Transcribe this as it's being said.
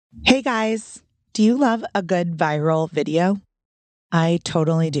Hey guys, do you love a good viral video? I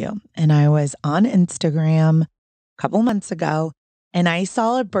totally do. And I was on Instagram a couple months ago and I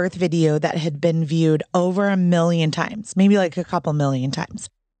saw a birth video that had been viewed over 1,000,000 times, maybe like a couple million times.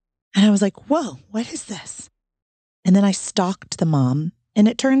 And I was like, whoa, what is this? And then I stalked the mom and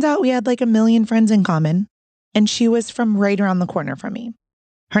it turns out we had like 1,000,000 friends in common. And she was from right around the corner from me.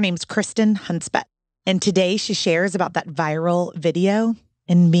 Her name's Christan. And today she shares about that viral video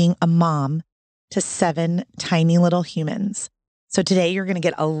and being a mom to 7 tiny little humans. So today you're going to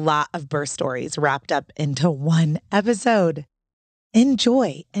get a lot of birth stories wrapped up into one episode.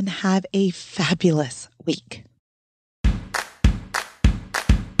 Enjoy and have a fabulous week.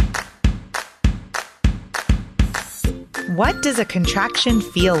 What does a contraction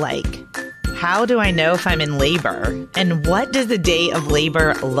feel like? How do I know if I'm in labor? And what does the day of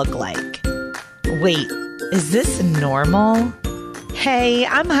labor look like? Wait, is this normal? Hey,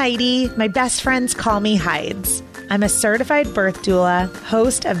 I'm Heidi. My best friends call me Hides. I'm a certified birth doula,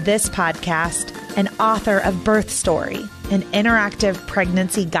 host of this podcast, and author of Birth Story, an interactive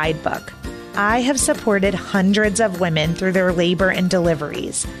pregnancy guidebook. I have supported hundreds of women through their labor and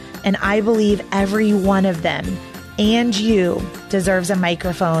deliveries, and I believe every one of them, and you, deserves a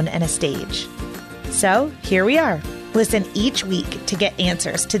microphone and a stage. So here we are. Listen each week to get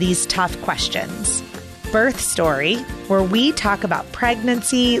answers to these tough questions. Birth Story, where we talk about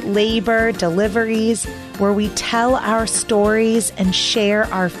pregnancy, labor, deliveries, where we tell our stories and share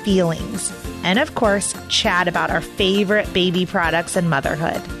our feelings. And of course, chat about our favorite baby products and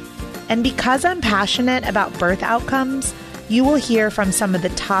motherhood. And because I'm passionate about birth outcomes, you will hear from some of the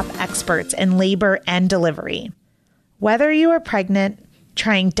top experts in labor and delivery. Whether you are pregnant,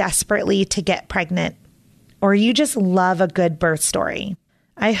 trying desperately to get pregnant, or you just love a good birth story,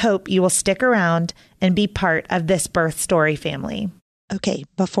 I hope you will stick around and be part of this birth story family. Okay,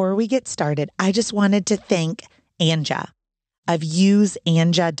 before we get started, I just wanted to thank Anja of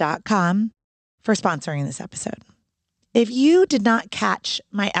useanja.com for sponsoring this episode. If you did not catch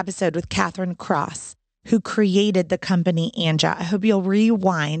my episode with Catherine Cross, who created the company Anja, I hope you'll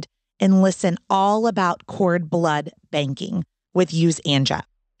rewind and listen all about cord blood banking with Use Anja.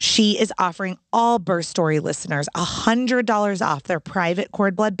 She is offering all Birth Story listeners $100 off their private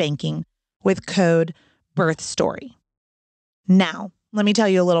cord blood banking with code BIRTHSTORY. Now, let me tell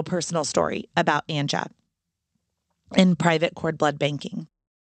you a little personal story about Anja and private cord blood banking.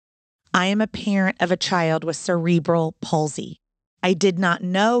 I am a parent of a child with cerebral palsy. I did not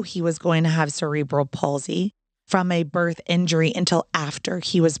know he was going to have cerebral palsy from a birth injury until after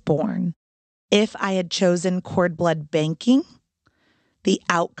he was born. If I had chosen cord blood banking, the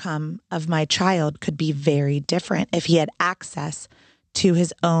outcome of my child could be very different if he had access to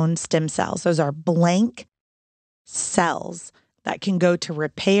his own stem cells. Those are blank cells that can go to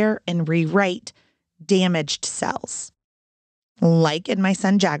repair and rewrite damaged cells, like in my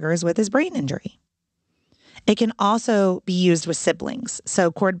son Jagger's with his brain injury. It can also be used with siblings.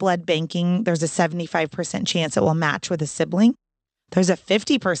 So cord blood banking, there's a 75% chance it will match with a sibling. There's a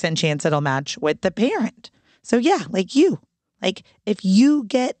 50% chance it'll match with the parent. So yeah, like you. Like if you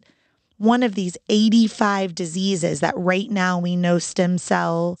get one of these 85 diseases that right now we know stem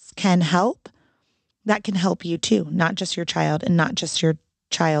cells can help, that can help you too, not just your child and not just your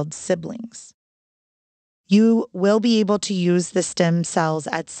child's siblings. You will be able to use the stem cells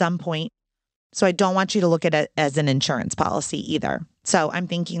at some point. So I don't want you to look at it as an insurance policy either. So I'm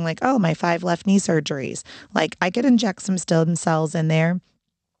thinking like, oh, my 5 left knee surgeries. Like I could inject some stem cells in there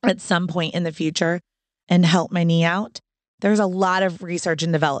at some point in the future and help my knee out. There's a lot of research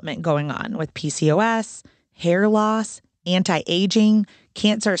and development going on with PCOS, hair loss, anti-aging,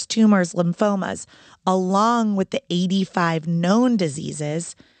 cancers, tumors, lymphomas, along with the 85 known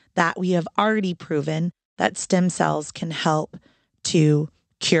diseases that we have already proven that stem cells can help to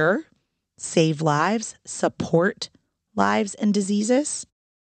cure, save lives, support lives and diseases.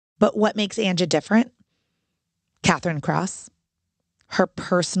 But what makes Anja different? Catherine Cross, her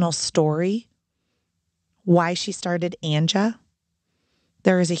personal story, why she started Anja.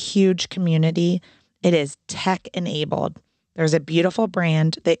 There is a huge community. It is tech enabled. There's a beautiful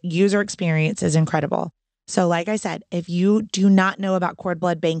brand. The user experience is incredible. So like I said, if you do not know about cord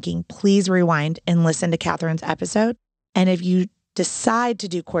blood banking, please rewind and listen to Catherine's episode. And if you decide to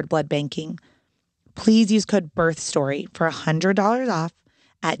do cord blood banking, please use code BIRTHSTORY for $100 off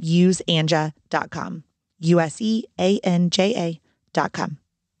at useanja.com. useanja.com.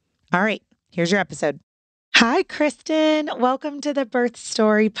 All right, here's your episode. Hi, Kristen. Welcome to the Birth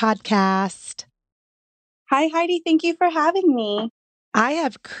Story podcast. Hi, Heidi. Thank you for having me. I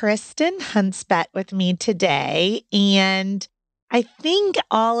have Christan Hunspett with me today, and I think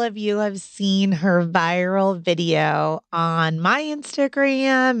all of you have seen her viral video on my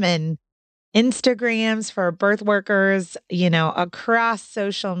Instagram and Instagrams for birth workers, across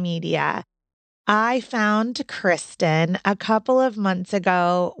social media. I found Kristen a couple of months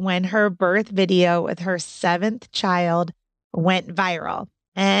ago when her birth video with her seventh child went viral.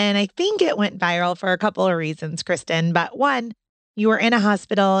 And I think it went viral for a couple of reasons, Kristen. But one, you were in a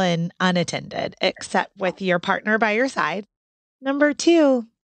hospital and unattended, except with your partner by your side. Number two,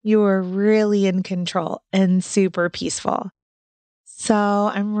 you were really in control and super peaceful. So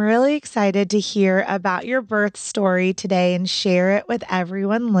I'm really excited to hear about your birth story today and share it with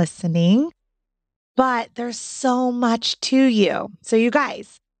everyone listening. But there's so much to you. So, you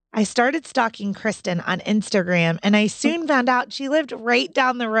guys, I started stalking Kristen on Instagram and I soon found out she lived right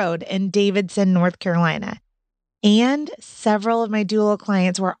down the road in Davidson, North Carolina. And several of my doula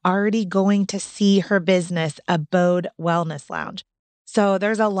clients were already going to see her business, Abode Wellness Lounge. So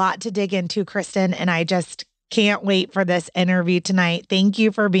there's a lot to dig into, Kristen, and I just can't wait for this interview tonight. Thank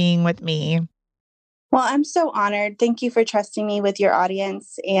you for being with me. Well, I'm so honored. Thank you for trusting me with your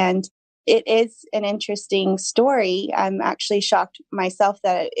audience. And it is an interesting story. I'm actually shocked myself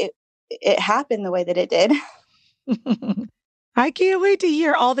that it happened the way that it did. I can't wait to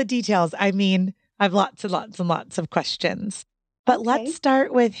hear all the details. I mean, I've lots and lots and lots of questions. But let's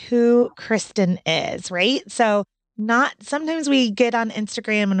start with who Kristen is, right? So, not sometimes we get on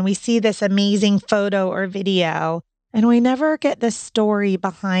Instagram and we see this amazing photo or video, and we never get the story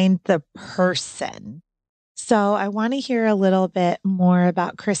behind the person. So, I want to hear a little bit more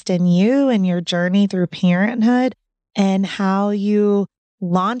about Kristen, you and your journey through parenthood and how you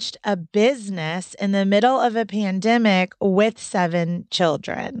launched a business in the middle of a pandemic with 7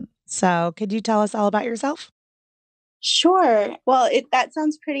 children. So, could you tell us all about yourself? Sure. Well, that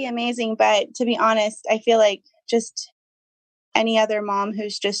sounds pretty amazing. But to be honest, I feel like just any other mom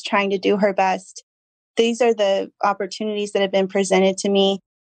who's just trying to do her best, these are the opportunities that have been presented to me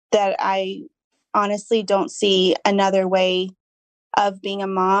that I honestly don't see another way of being a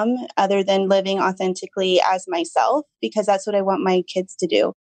mom other than living authentically as myself, because that's what I want my kids to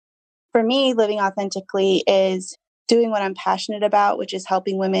do. For me, living authentically is doing what I'm passionate about, which is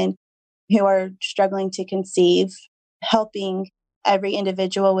helping women who are struggling to conceive, helping every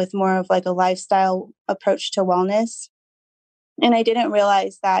individual with more of like a lifestyle approach to wellness. And I didn't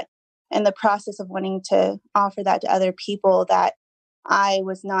realize that in the process of wanting to offer that to other people, that I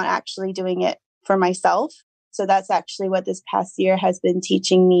was not actually doing it for myself. So that's actually what this past year has been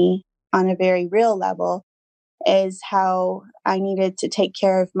teaching me on a very real level, is how I needed to take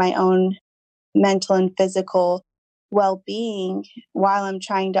care of my own mental and physical well-being while I'm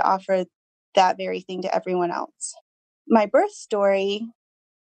trying to offer that very thing to everyone else. My birth story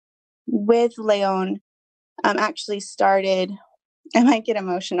with Leon actually started, I might get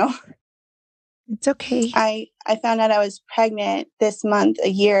emotional. It's okay. I found out I was pregnant this month a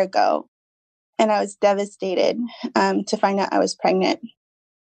year ago, and I was devastated to find out I was pregnant.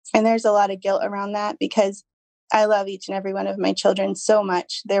 And there's a lot of guilt around that because I love each and every one of my children so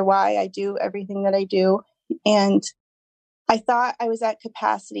much. They're why I do everything that I do. And I thought I was at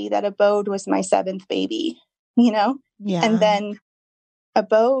capacity, that Abode was my 7th baby, Yeah. And then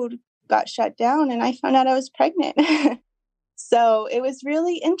Abode got shut down and I found out I was pregnant. So it was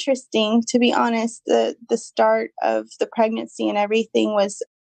really interesting, to be honest. The start of the pregnancy and everything was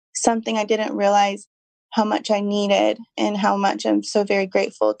something I didn't realize how much I needed and how much I'm so very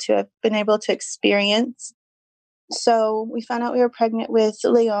grateful to have been able to experience. So we found out we were pregnant with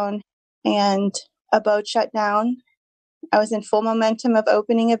Leon, and Abode shut down. I was in full momentum of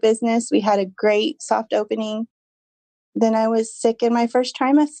opening a business. We had a great soft opening. Then I was sick in my first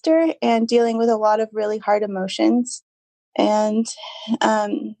trimester and dealing with a lot of really hard emotions. And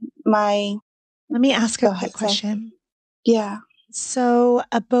my Let me ask a go quick ahead, question. Yeah. So,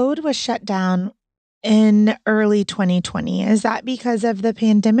 Abode was shut down in early 2020. Is that because of the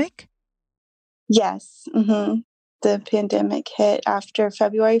pandemic? Yes. The pandemic hit after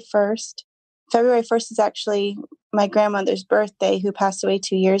February 1st. February 1st is actually my grandmother's birthday, who passed away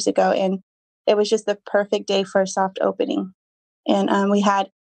 2 years ago. And it was just the perfect day for a soft opening. And we had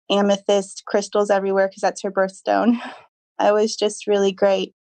amethyst crystals everywhere because that's her birthstone. It was just really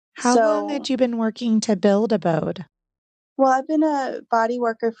great. How long had you been working to build Abode? Well, I've been a body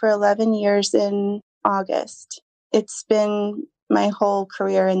worker for 11 years in August. It's been my whole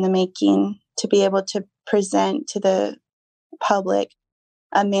career in the making to be able to present to the public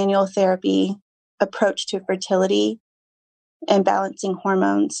a manual therapy approach to fertility and balancing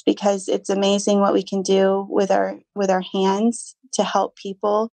hormones, because it's amazing what we can do with our hands to help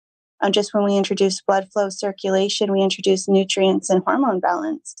people. Just when we introduce blood flow circulation, we introduce nutrients and hormone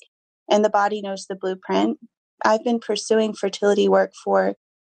balance. And the body knows the blueprint. I've been pursuing fertility work for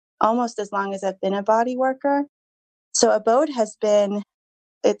almost as long as I've been a body worker. So Abode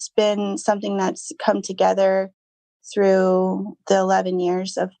it's been something that's come together through the 11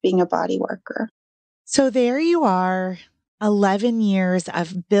 years of being a body worker. So there you are, 11 years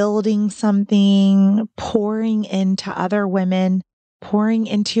of building something, pouring into other women, pouring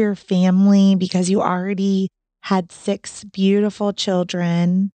into your family because you already had 6 beautiful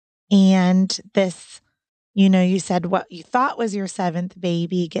children. And this, you said what you thought was your 7th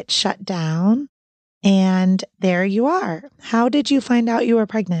baby gets shut down. And there you are. How did you find out you were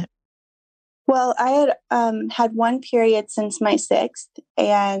pregnant? Well, I had had one period since my 6th,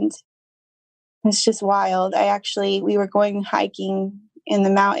 and it's just wild. We were going hiking in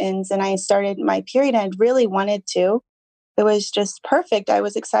the mountains, and I started my period. And I really wanted to. It was just perfect. I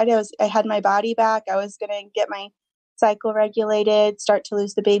was excited. I had my body back. I was going to get my cycle regulated, start to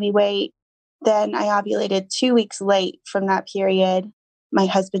lose the baby weight. Then I ovulated 2 weeks late from that period. My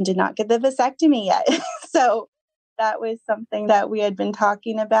husband did not get the vasectomy yet. So that was something that we had been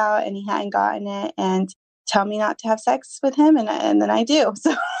talking about, and he hadn't gotten it, and tell me not to have sex with him. And then I do.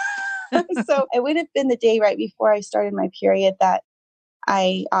 So, so it would have been the day right before I started my period that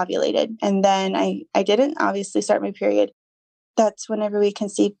I ovulated. And then I didn't obviously start my period. That's whenever we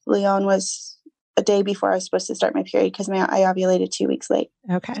conceived Leon was a day before I was supposed to start my period because I ovulated 2 weeks late.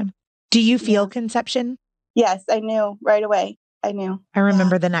 Okay. Do you feel conception? Yes, I knew right away. I knew. I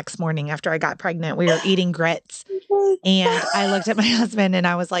remember the next morning after I got pregnant, we were eating grits and I looked at my husband and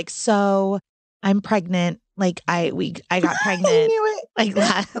I was like, so I'm pregnant. Like I got pregnant I knew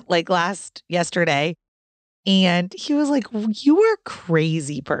it. like yesterday. And he was like, you are a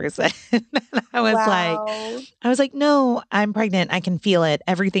crazy person. And I was like, no, I'm pregnant. I can feel it.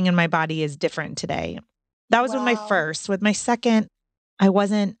 Everything in my body is different today. That was with my first. With my second, I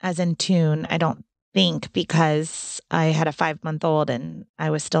wasn't as in tune, I don't think, because I had a 5-month-old and I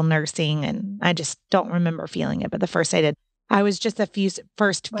was still nursing and I just don't remember feeling it. But the first I did, I was just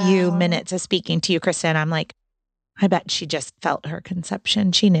first few minutes of speaking to you, Christan. I'm like, I bet she just felt her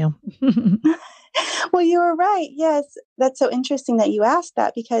conception. She knew. Well, you were right. Yes. That's so interesting that you asked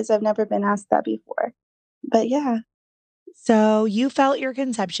that because I've never been asked that before. But yeah. So you felt your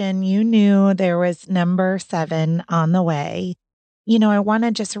conception. You knew there was number 7 on the way. I want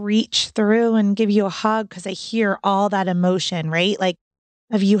to just reach through and give you a hug because I hear all that emotion, right? Like,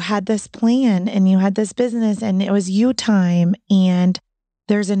 if you had this plan and you had this business and it was you time and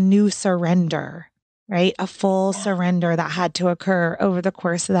there's a new surrender, right? A full surrender that had to occur over the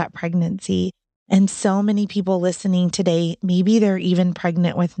course of that pregnancy. And so many people listening today, maybe they're even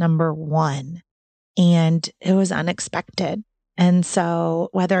pregnant with number 1 and it was unexpected. And so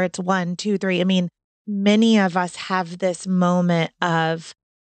whether it's 1, 2, 3, many of us have this moment of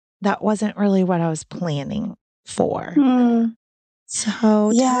that wasn't really what I was planning for.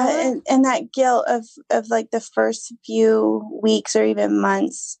 So yeah, and that guilt of like the first few weeks or even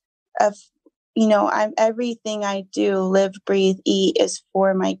months of, everything I do, live, breathe, eat is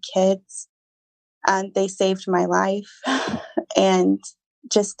for my kids. And they saved my life. And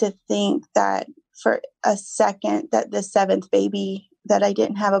just to think that for a second that the 7th baby, that I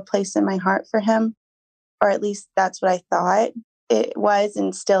didn't have a place in my heart for him, or at least that's what I thought it was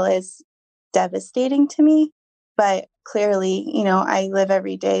and still is, devastating to me. But clearly, I live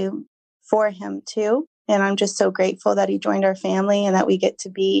every day for him too. And I'm just so grateful that he joined our family and that we get to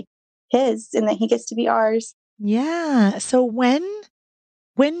be his and that he gets to be ours. Yeah. So when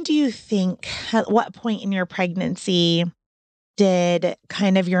do you think, at what point in your pregnancy did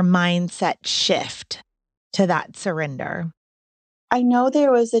kind of your mindset shift to that surrender? I know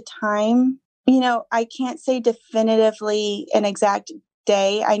there was a time, I can't say definitively an exact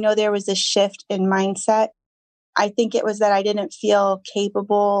day. I know there was a shift in mindset. I think it was that I didn't feel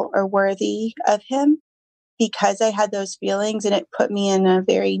capable or worthy of him because I had those feelings, and it put me in a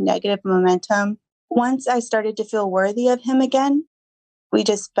very negative momentum. Once I started to feel worthy of him again, we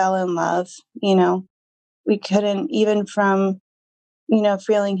just fell in love. We couldn't, even from,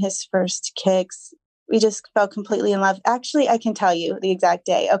 feeling his first kicks, we just fell completely in love. Actually, I can tell you the exact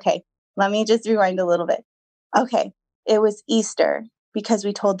day. Okay, let me just rewind a little bit. Okay, it was Easter because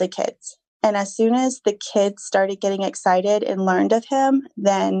we told the kids. And as soon as the kids started getting excited and learned of him,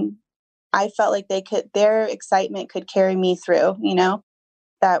 then I felt like their excitement could carry me through,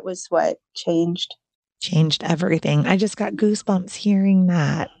 That was what changed. Changed everything. I just got goosebumps hearing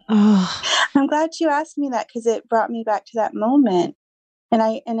that. Oh, I'm glad you asked me that because it brought me back to that moment. And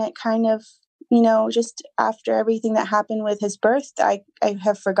it kind of just after everything that happened with his birth, I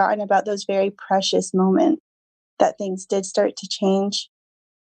have forgotten about those very precious moments that things did start to change.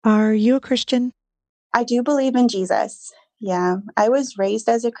 Are you a Christian? I do believe in Jesus. Yeah. I was raised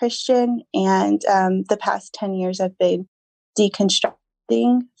as a Christian, and the past 10 years I've been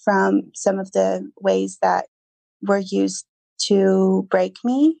deconstructing from some of the ways that were used to break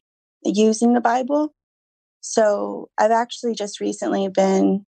me using the Bible. So I've actually just recently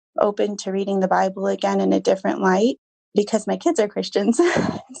been open to reading the Bible again in a different light because my kids are Christians.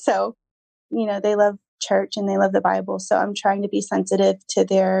 So, they love church and they love the Bible. So I'm trying to be sensitive to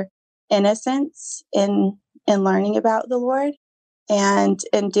their innocence in learning about the Lord. And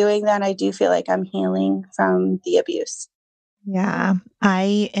in doing that, I do feel like I'm healing from the abuse. Yeah.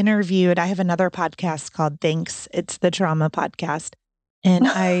 I have another podcast called Thanks. It's the trauma podcast. And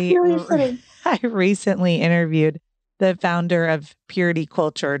You're kidding. I recently interviewed the founder of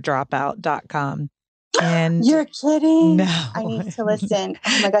purityculturedropout.com. And You're kidding? no, I need to listen.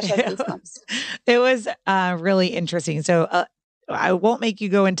 Oh my gosh, I have goosebumps. it was really interesting. So I won't make you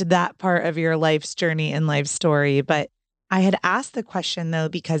go into that part of your life's journey and life story, but I had asked the question though,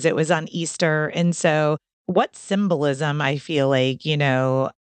 because it was on Easter. And so what symbolism I feel like,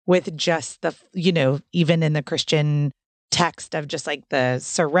 with just even in the Christian text of just like the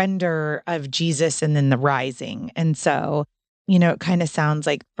surrender of Jesus and then the rising. And so, it kind of sounds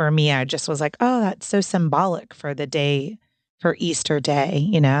like for me, I just was like, oh, that's so symbolic for the day, for Easter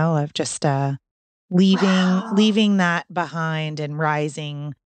Day, of just leaving that behind and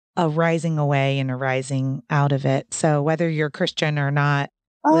rising away and a rising out of it. So whether you're Christian or not,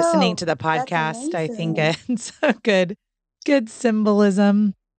 listening to the That's podcast, I think amazing. it's a good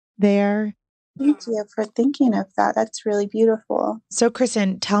symbolism there. Thank you for thinking of that. That's really beautiful. So,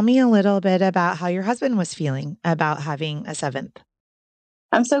 Kristen, tell me a little bit about how your husband was feeling about having a seventh.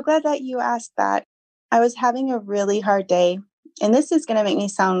 I'm so glad that you asked that. I was having a really hard day, and this is going to make me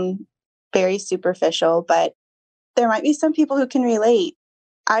sound very superficial, but there might be some people who can relate.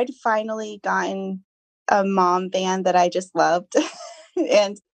 I'd finally gotten a mom band that I just loved,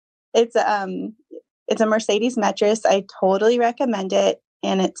 and it's a Mercedes mattress. I totally recommend it,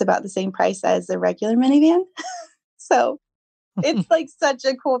 and it's about the same price as a regular minivan. So it's like such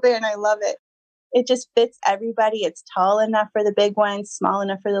a cool band. I love it. It just fits everybody. It's tall enough for the big ones, small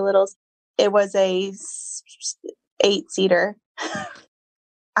enough for the littles. It was a 8-seater.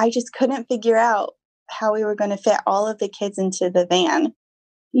 I just couldn't figure out how we were going to fit all of the kids into the van.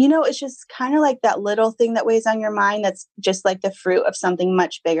 It's just kind of like that little thing that weighs on your mind that's just like the fruit of something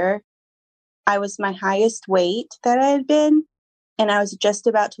much bigger. I was my highest weight that I had been, and I was just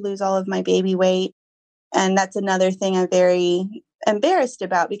about to lose all of my baby weight. And that's another thing I'm very embarrassed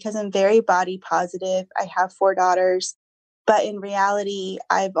about because I'm very body positive. I have 4 daughters, but in reality,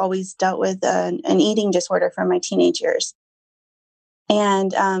 I've always dealt with an eating disorder from my teenage years.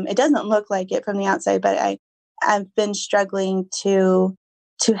 And it doesn't look like it from the outside, but I've been struggling to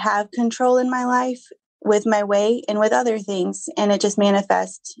have control in my life with my weight and with other things. And it just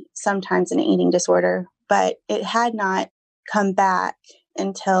manifests sometimes in an eating disorder, but it had not come back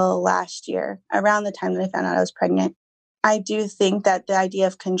until last year, around the time that I found out I was pregnant. I do think that the idea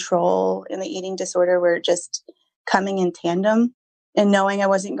of control and the eating disorder were just coming in tandem, and knowing I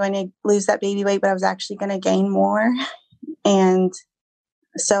wasn't going to lose that baby weight, but I was actually going to gain more. And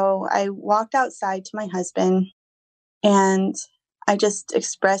so I walked outside to my husband, and I just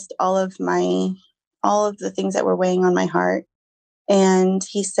expressed all of the things that were weighing on my heart. And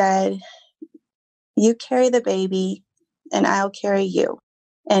he said, "You carry the baby and I'll carry you."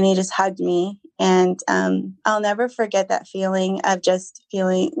 And he just hugged me. And I'll never forget that feeling of just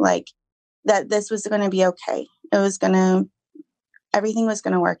feeling like that this was going to be okay. Everything was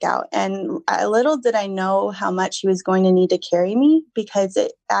going to work out. And little did I know how much he was going to need to carry me, because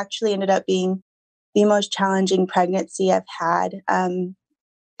it actually ended up being the most challenging pregnancy I've had.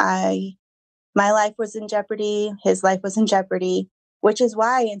 My life was in jeopardy. His life was in jeopardy, which is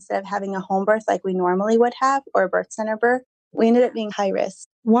why instead of having a home birth like we normally would have, or a birth center birth, we ended up being high risk.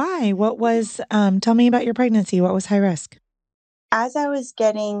 Why? What was, tell me about your pregnancy. What was high risk? As I was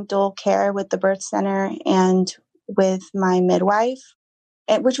getting dual care with the birth center and with my midwife,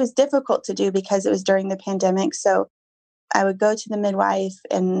 which was difficult to do because it was during the pandemic. So I would go to the midwife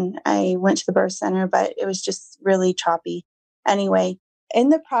and I went to the birth center, but it was just really choppy. Anyway, in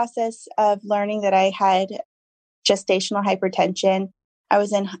the process of learning that I had gestational hypertension, I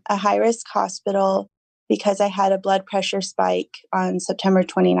was in a high-risk hospital because I had a blood pressure spike on September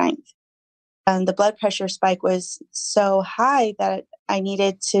 29th. And the blood pressure spike was so high that I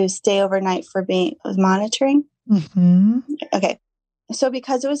needed to stay overnight for being monitoring. Mm-hmm. Okay. So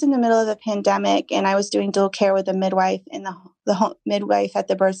because it was in the middle of the pandemic and I was doing dual care with a midwife and the midwife at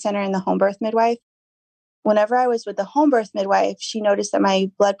the birth center and the home birth midwife, whenever I was with the home birth midwife, she noticed that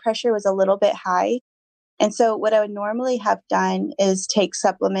my blood pressure was a little bit high. And so what I would normally have done is take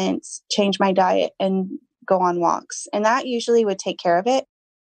supplements, change my diet, and go on walks. And that usually would take care of it.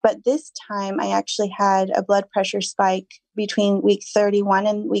 But this time I actually had a blood pressure spike between week 31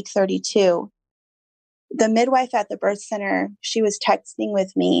 and week 32. The midwife at the birth center, she was texting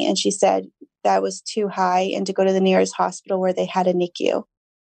with me and she said that was too high and to go to the nearest hospital where they had a NICU.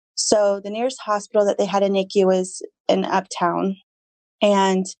 So the nearest hospital that they had a NICU was in Uptown.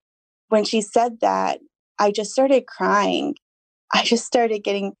 And when she said that, I just started crying. I just started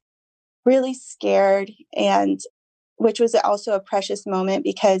getting really scared, and which was also a precious moment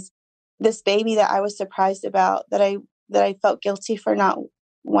because this baby that I was surprised about, that I felt guilty for not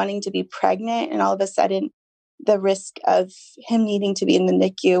wanting to be pregnant, and all of a sudden the risk of him needing to be in the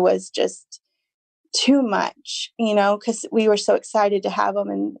NICU was just too much, because we were so excited to have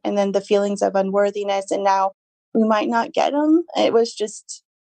him, and then the feelings of unworthiness, and now we might not get him. It was just,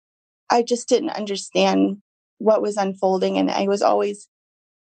 I just didn't understand what was unfolding, and I was always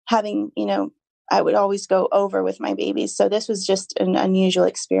having, I would always go over with my babies. So this was just an unusual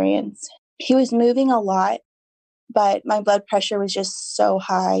experience. He was moving a lot, but my blood pressure was just so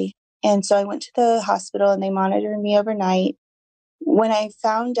high. And so I went to the hospital and they monitored me overnight. When I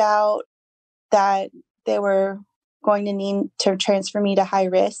found out that they were going to need to transfer me to high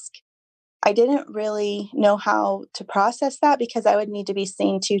risk, I didn't really know how to process that because I would need to be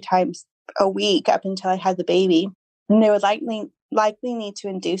seen 2 times a week up until I had the baby. And they would likely need to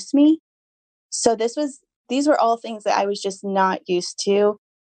induce me. So these were all things that I was just not used to.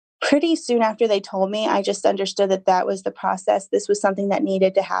 Pretty soon after they told me, I just understood that that was the process. This was something that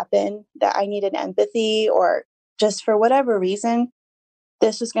needed to happen, that I needed empathy, or just for whatever reason,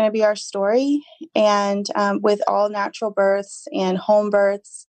 this was going to be our story. And with all natural births and home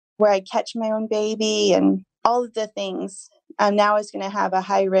births, where I catch my own baby and all of the things, now I was going to have a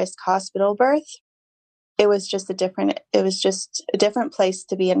high risk hospital birth. It was just a different place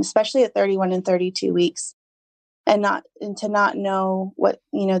to be in, especially at 31 and 32 weeks. And to not know what,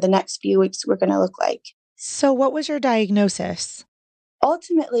 the next few weeks were going to look like. So what was your diagnosis?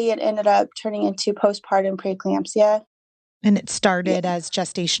 Ultimately, it ended up turning into postpartum preeclampsia. And it started as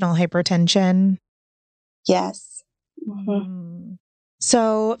gestational hypertension? Yes. Mm-hmm.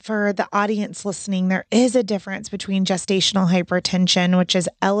 So for the audience listening, there is a difference between gestational hypertension, which is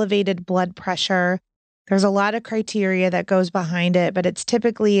elevated blood pressure. There's a lot of criteria that goes behind it, but it's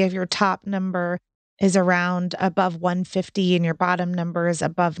typically if your top number is around above 150 and your bottom number is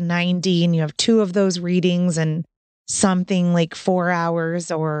above 90 and you have 2 of those readings in something like 4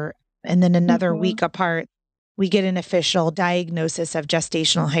 hours and then another week apart, we get an official diagnosis of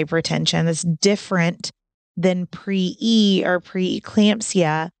gestational hypertension. That's different than pre-E or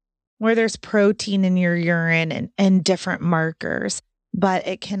preeclampsia, where there's protein in your urine and different markers. But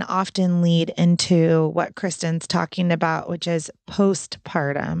it can often lead into what Christan's talking about, which is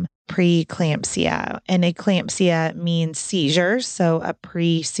postpartum preeclampsia. And eclampsia means seizures, so a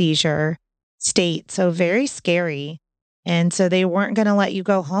pre-seizure state. So very scary. And so they weren't going to let you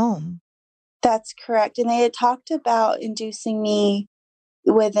go home. That's correct. And they had talked about inducing me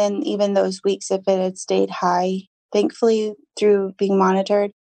within even those weeks if it had stayed high. Thankfully, through being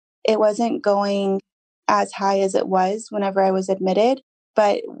monitored, it wasn't going as high as it was whenever I was admitted.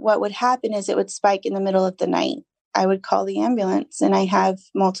 But what would happen is it would spike in the middle of the night. I would call the ambulance, and I have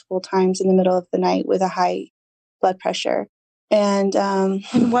multiple times in the middle of the night with a high blood pressure. And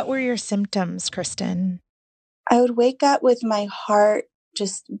what were your symptoms, Christan? I would wake up with my heart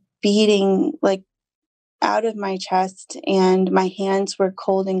just beating like out of my chest, and my hands were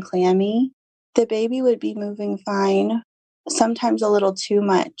cold and clammy. The baby would be moving fine, sometimes a little too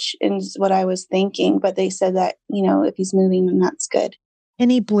much is what I was thinking, but they said that, if he's moving, then that's good.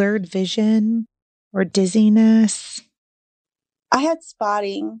 Any blurred vision or dizziness? I had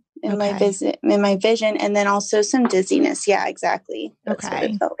spotting in my vision, and then also some dizziness. Yeah, exactly. That's what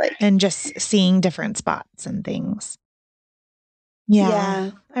it felt like. And just seeing different spots and things.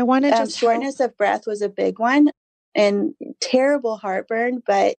 Yeah. I want to just shortness of breath was a big one, and terrible heartburn.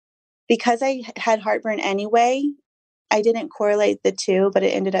 But because I had heartburn anyway, I didn't correlate the two, but it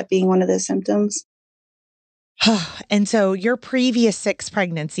ended up being one of the symptoms. And so your previous 6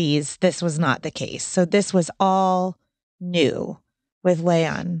 pregnancies, this was not the case. So this was all new with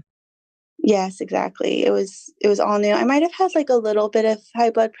Leon. Yes, exactly. It was all new. I might have had like a little bit of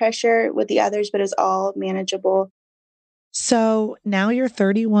high blood pressure with the others, but it was all manageable. So now you're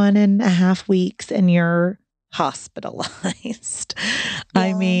 31 and a half weeks and you're hospitalized. I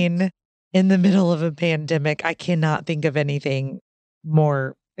Yeah. mean, in the middle of a pandemic, I cannot think of anything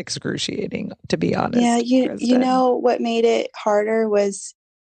more excruciating, to be Yeah, honest, you Kristen. know what made it harder was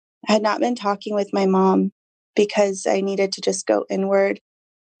I had not been talking with my mom because I needed to just go inward,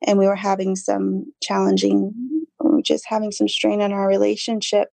 and we were having some just having some strain in our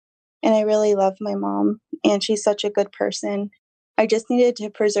relationship. And I really love my mom, and she's such a good person. I just needed to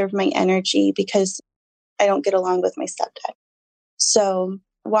preserve my energy because I don't get along with my stepdad. So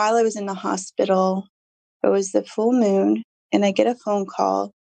while I was in the hospital, it was the full moon, and I get a phone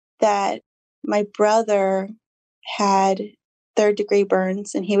call that my brother had third-degree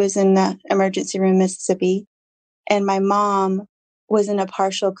burns, and he was in the emergency room in Mississippi. And my mom was in a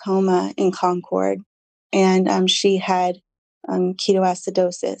partial coma in Concord, and she had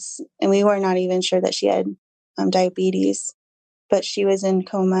ketoacidosis, and we were not even sure that she had diabetes, but she was in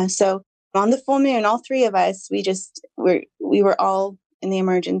coma. So on the full moon, all three of us, we were all in the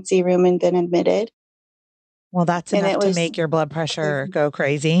emergency room and been admitted. Well, that's And enough it to was make your blood pressure crazy. go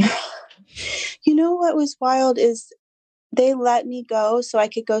crazy. You know what was wild is they let me go so I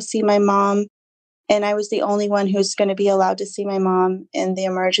could go see my mom. And I was the only one who's going to be allowed to see my mom in the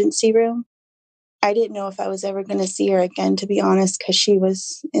emergency room. I didn't know if I was ever going to see her again, to be honest, because she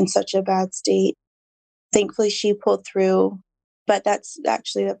was in such a bad state. Thankfully, she pulled through, but that's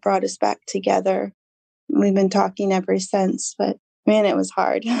actually that brought us back together. We've been talking ever since, but man, it was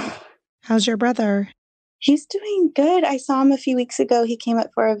hard. How's your brother? He's doing good. I saw him a few weeks ago. He came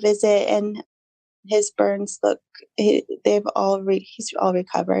up for a visit, and his burns he's all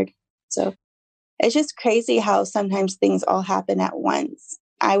recovered. So it's just crazy how sometimes things all happen at once.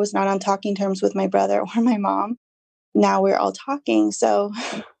 I was not on talking terms with my brother or my mom. Now we're all talking. So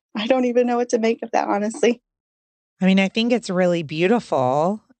I don't even know what to make of that, honestly. I mean, I think it's really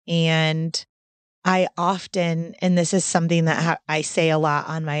beautiful. And I often, and this is something that I say a lot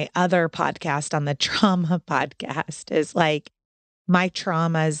on my other podcast, on the trauma podcast, is like my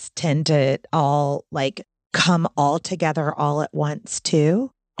traumas tend to all like come all together all at once too.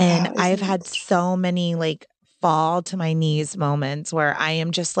 And Wow, I've isn't had it? so many like fall to my knees moments where I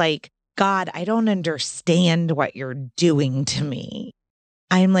am just like, God, I don't understand what you're doing to me.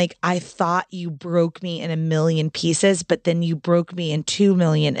 I'm like, I thought you broke me in a million pieces, but then you broke me in 2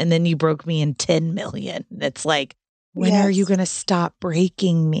 million and then you broke me in 10 million. It's like, when are you Yes. going to stop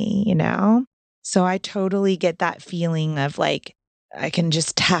breaking me? So I totally get that feeling of like, I can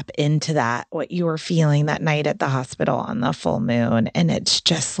just tap into that, what you were feeling that night at the hospital on the full moon. And it's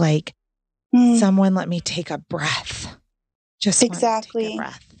just like, Mm, someone let me take a breath. Just want to take a exactly.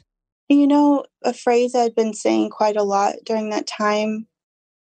 breath. You know, a phrase I'd been saying quite a lot during that time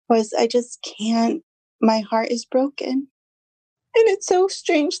was, I just can't, my heart is broken. And it's so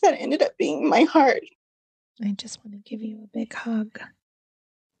strange that it ended up being my heart. I just want to give you a big hug.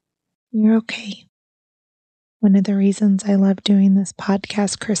 You're okay. One of the reasons I love doing this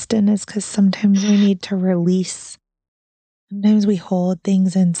podcast, Kristen, is because sometimes we need to release. Sometimes we hold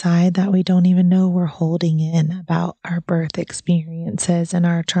things inside that we don't even know we're holding in about our birth experiences and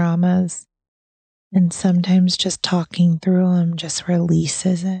our traumas. And sometimes just talking through them just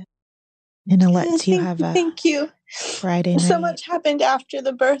releases it. And it Yeah, lets you have a thank you. Friday So night. much happened after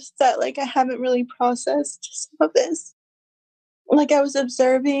the birth that like I haven't really processed some of this. Like I was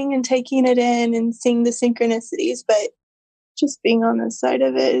observing and taking it in and seeing the synchronicities, but just being on the side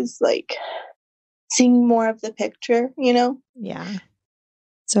of it is like seeing more of the picture, you know? Yeah.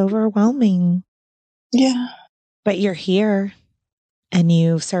 It's overwhelming, Yeah. but you're here and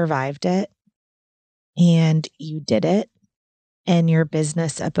you survived it and you did it and your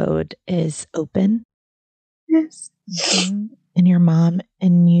business abode is open. Yes. Mhm. And your mom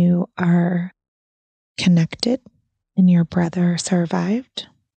and you are connected, and your brother survived,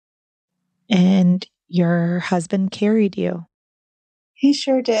 and your husband carried you. He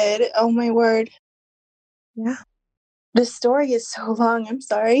sure did. Oh my word. Yeah. The story is so long. I'm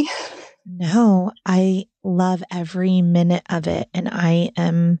sorry. No, I love every minute of it. And I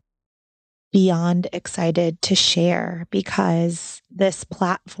am beyond excited to share because this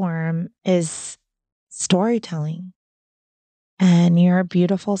platform is storytelling. And you're a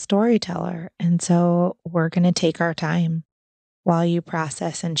beautiful storyteller. And so we're going to take our time while you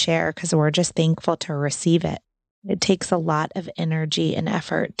process and share because we're just thankful to receive it. It takes a lot of energy and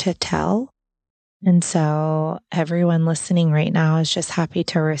effort to tell. And so everyone listening right now is just happy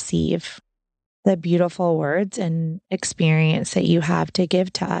to receive the beautiful words and experience that you have to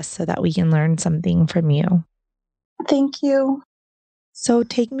give to us so that we can learn something from you. Thank you. So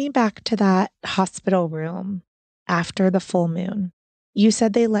take me back to that hospital room after the full moon. You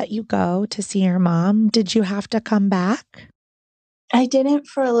said they let you go to see your mom. Did you have to come back? I didn't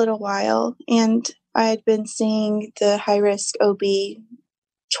for a little while, and I had been seeing the high-risk OB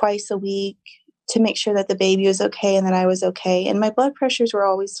twice a week to make sure that the baby was okay and that I was okay. And my blood pressures were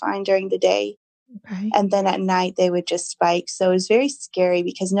always fine during the day. Okay. And then at night, they would just spike. So it was very scary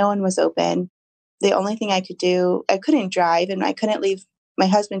because no one was open. The only thing I could do, I couldn't drive and I couldn't leave, my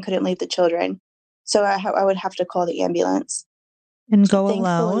husband couldn't leave the children. So I would have to call the ambulance. And go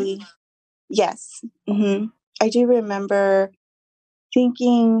alone? Thankfully, yes. I do remember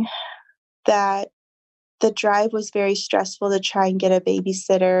thinking that the drive was very stressful to try and get a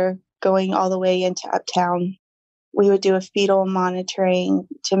babysitter going all the way into Uptown. We would do a fetal monitoring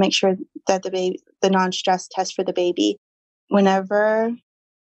to make sure that the non-stress test for the baby. Whenever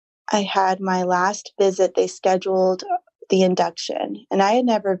I had my last visit, they scheduled the induction, and I had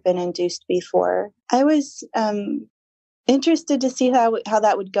never been induced before. I was interested to see how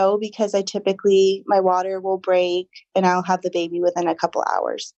that would go because my water will break and I'll have the baby within a couple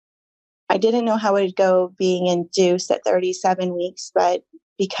hours. I didn't know how it would go being induced at 37 weeks, but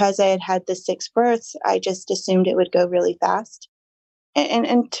because I had had the 6 births, I just assumed it would go really fast.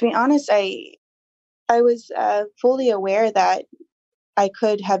 And to be honest, I was fully aware that I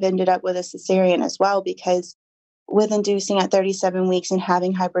could have ended up with a cesarean as well, because with inducing at 37 weeks and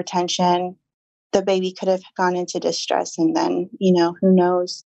having hypertension, the baby could have gone into distress, and then, who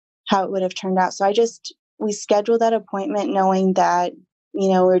knows how it would have turned out. So we scheduled that appointment knowing that,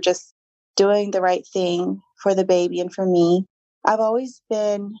 we're just doing the right thing for the baby and for me. I've always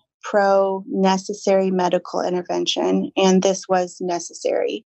been pro necessary medical intervention, and this was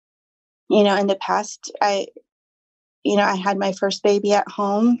necessary. In the past, I had my first baby at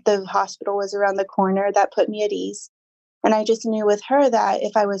home. The hospital was around the corner. That put me at ease. And I just knew with her that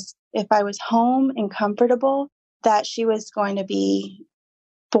if I was home and comfortable, that she was going to be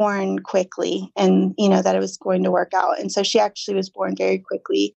born quickly, and, that it was going to work out. And so she actually was born very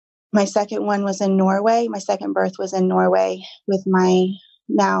quickly. My second one was in Norway. My second birth was in Norway with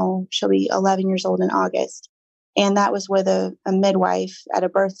now she'll be 11 years old in August. And that was with a midwife at a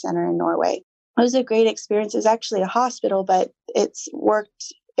birth center in Norway. It was a great experience. It was actually a hospital, but it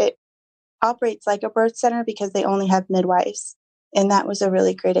operates like a birth center because they only have midwives. And that was a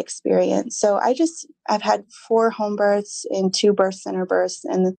really great experience. So I've had 4 home births and 2 birth center births,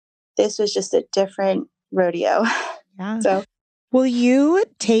 and this was just a different rodeo. Yeah. So will you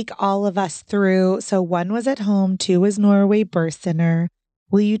take all of us through? So 1 was at home, 2 was Norway birth center.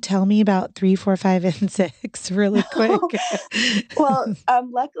 Will you tell me about 3, 4, 5, and 6 really quick? Well,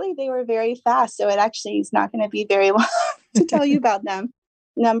 luckily they were very fast, so it actually is not going to be very long to tell you about them.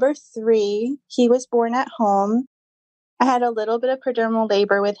 Number 3, he was born at home. I had a little bit of pretermal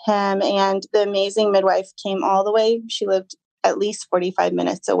labor with him, and the amazing midwife came all the way. She lived at least 45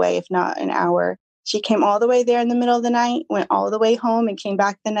 minutes away, if not an hour. She came all the way there in the middle of the night, went all the way home, and came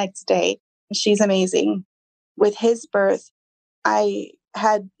back the next day. She's amazing. With his birth, I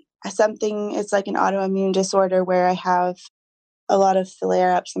had it's like an autoimmune disorder where I have a lot of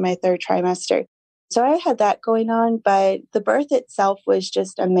flare-ups in my 3rd trimester. So I had that going on, but the birth itself was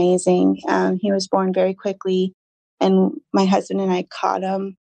just amazing. He was born very quickly, and my husband and I caught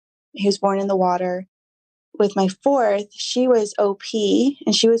him. He was born in the water. With my 4th, she was OP,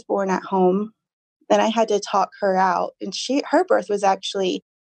 and she was born at home. And I had to talk her out. And her birth was actually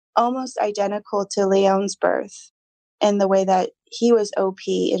almost identical to Leon's birth in the way that he was OP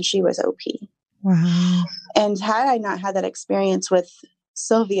and she was OP. Wow. And had I not had that experience with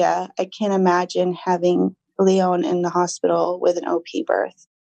Sylvia, I can't imagine having Leon in the hospital with an OP birth.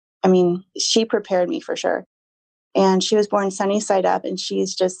 I mean, she prepared me for sure. And she was born sunny side up, and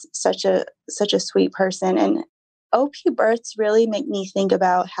she's just such a sweet person. And OP births really make me think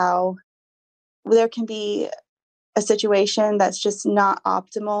about how there can be a situation that's just not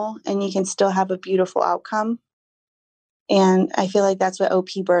optimal, and you can still have a beautiful outcome. And I feel like that's what OP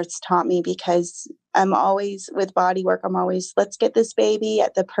births taught me, because I'm always with body work. Let's get this baby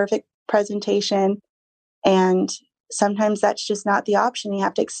at the perfect presentation. And sometimes that's just not the option. You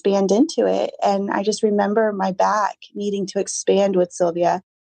have to expand into it. And I just remember my back needing to expand with Sylvia.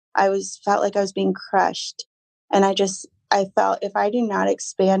 Felt like I was being crushed. And I felt if I do not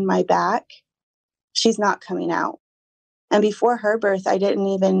expand my back, she's not coming out. And before her birth,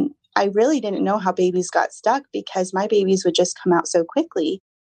 I really didn't know how babies got stuck, because my babies would just come out so quickly.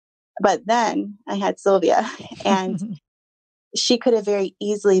 But then I had Sylvia, and she could have very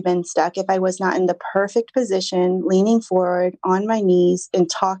easily been stuck if I was not in the perfect position, leaning forward on my knees and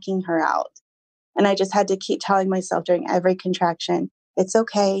talking her out. And I just had to keep telling myself during every contraction, it's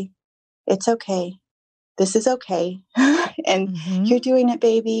okay. It's okay. this is okay. And Mm-hmm. you're doing it,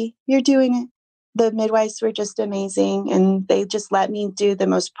 baby. You're doing it. The midwives were just amazing. And they just let me do the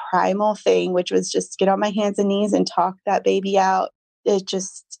most primal thing, which was just get on my hands and knees and talk that baby out.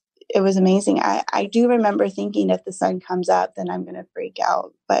 It was amazing. I do remember thinking if the sun comes up, then I'm going to freak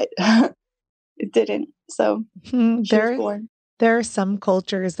out, but it didn't. So she was born. There are some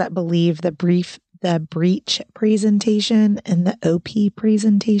cultures that believe the breech presentation and the OP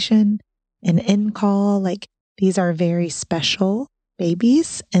presentation and in-call, like these are very special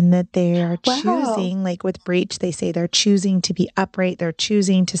babies, and that they are choosing, like with breech, they say they're choosing to be upright, they're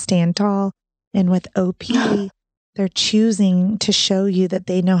choosing to stand tall. And with OP, they're choosing to show you that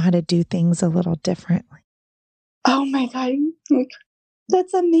they know how to do things a little differently. Oh my God.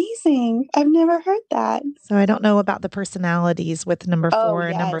 That's amazing. I've never heard that. So I don't know about the personalities with number 4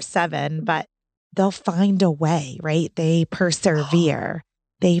 and number 7, but they'll find a way, right? They persevere.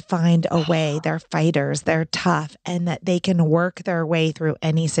 They find a way. They're fighters. They're tough, and that they can work their way through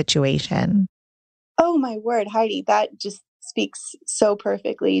any situation. Oh my word, Heidi, that just speaks so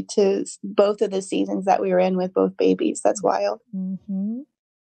perfectly to both of the seasons that we were in with both babies. That's wild. Mm-hmm.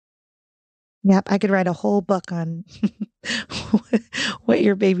 Yep. I could write a whole book on what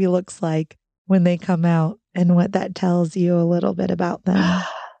your baby looks like when they come out and what that tells you a little bit about them. Oh,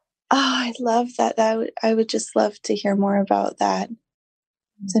 I love that. I would just love to hear more about that.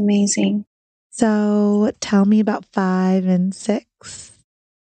 It's amazing. So tell me about 5 and 6.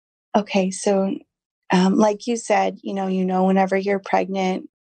 Okay. So, like you said, whenever you're pregnant,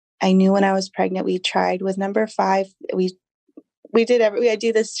 I knew when I was pregnant, we tried with number 5, we had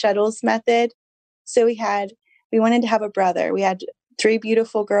do this shuttles method. So we wanted to have a brother. We had 3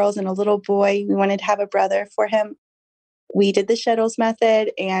 beautiful girls and a little boy. We wanted to have a brother for him. We did the shuttles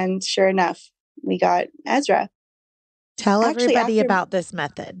method, and sure enough, we got Ezra. Tell everybody about this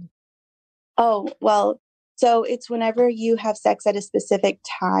method. Oh, well, so it's whenever you have sex at a specific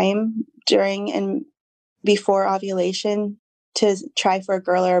time during and before ovulation to try for a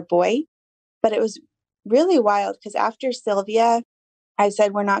girl or a boy. But it was really wild because after Sylvia, I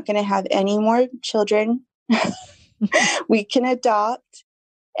said, we're not going to have any more children. We can adopt.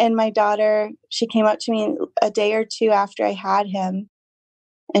 And my daughter, she came up to me a day or 2 after I had him.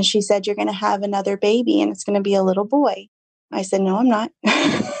 And she said, you're going to have another baby and it's going to be a little boy. I said, no, I'm not.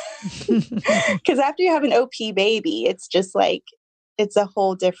 Because after you have an OP baby, it's just like, it's a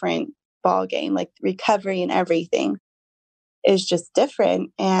whole different ball game. Like recovery and everything is just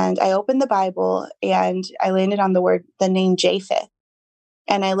different. And I opened the Bible and I landed on the name Japheth.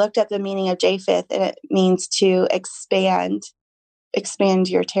 And I looked up the meaning of Japheth, and it means to expand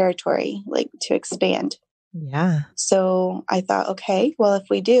your territory, like to expand. Yeah. So I thought, okay, well, if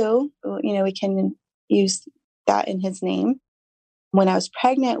we do, we can use that in his name. When I was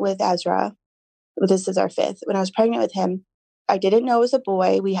pregnant with Ezra, this is our 5th. When I was pregnant with him, I didn't know it was a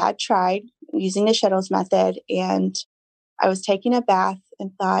boy. We had tried using the shuttles method, and I was taking a bath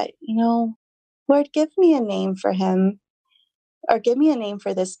and thought, Lord, give me a name for him, or give me a name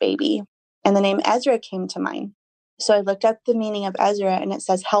for this baby. And the name Ezra came to mind. So I looked up the meaning of Ezra, and it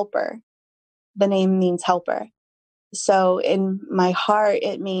says helper. The name means helper. So in my heart,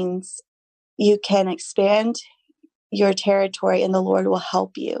 it means you can expand your territory and the Lord will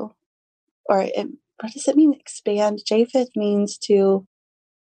help you. What does it mean, expand? Japheth means to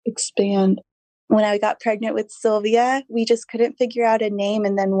expand. When I got pregnant with Sylvia, we just couldn't figure out a name.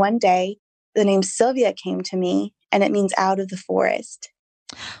 And then one day, the name Sylvia came to me, and it means out of the forest.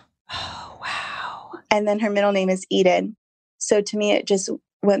 Oh, wow. And then her middle name is Eden. So to me, it just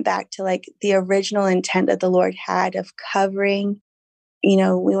went back to like the original intent that the Lord had of covering. We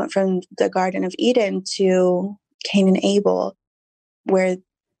went from the Garden of Eden to Cain and Abel, where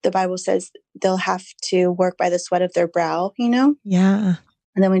the Bible says they'll have to work by the sweat of their brow, Yeah.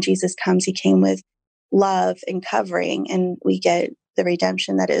 And then when Jesus comes, he came with love and covering, and we get the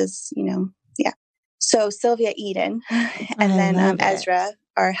redemption that is, yeah. So Sylvia, Eden, and then Ezra,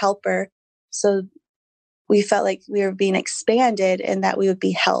 our helper. So we felt like we were being expanded and that we would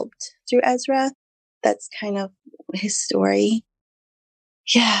be helped through Ezra. That's kind of his story.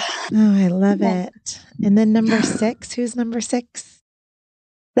 Yeah. Oh, I love it. And then number 6, who's number 6?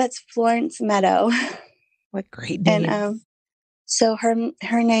 That's Florence Meadow. What great name. And so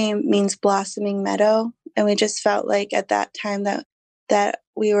her name means blossoming meadow. And we just felt like at that time that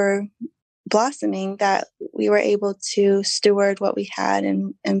we were blossoming, that we were able to steward what we had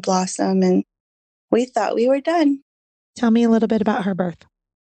and blossom. And we thought we were done. Tell me a little bit about her birth.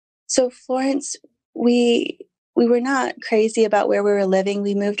 So Florence, we were not crazy about where we were living.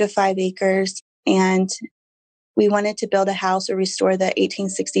 We moved to 5 acres, and we wanted to build a house or restore the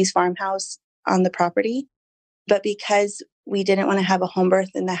 1860s farmhouse on the property. But because we didn't want to have a home birth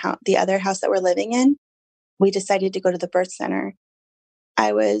in the other house that we're living in, we decided to go to the birth center.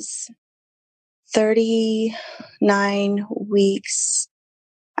 I was 39 weeks.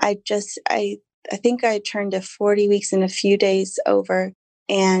 I think I turned to 40 weeks in a few days over.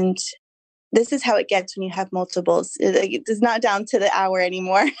 And this is how it gets when you have multiples. It's not down to the hour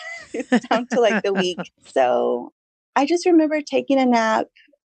anymore. It's down to like the week. So I just remember taking a nap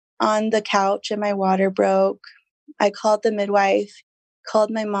on the couch and my water broke. I called the midwife,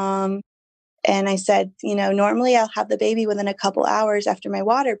 called my mom, and I said, normally I'll have the baby within a couple hours after my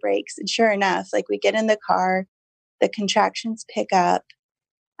water breaks. And sure enough, like we get in the car, the contractions pick up.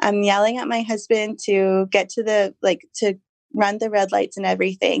 I'm yelling at my husband to get to to run the red lights and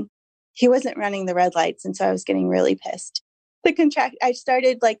everything. He wasn't running the red lights. And so I was getting really pissed. I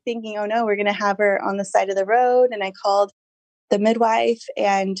started thinking, oh no, we're going to have her on the side of the road. And I called the midwife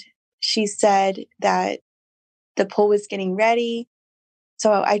and she said that the pool was getting ready.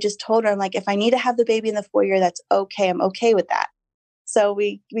 So I just told her, I'm like, if I need to have the baby in the foyer, that's okay. I'm okay with that. So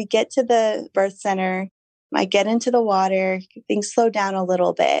we get to the birth center. I get into the water. Things slow down a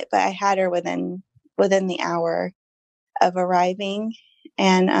little bit, but I had her within the hour of arriving.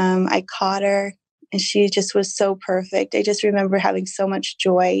 And I caught her and she just was so perfect. I just remember having so much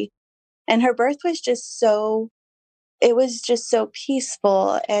joy. And her birth was just so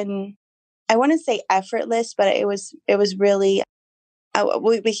peaceful. And I want to say effortless, but it was really,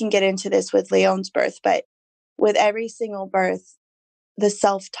 we can get into this with Leon's birth, but with every single birth, the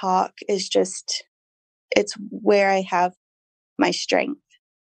self-talk is it's where I have my strength,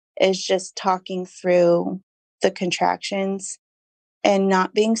 is just talking through the contractions and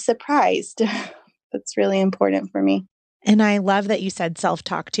not being surprised. That's really important for me. And I love that you said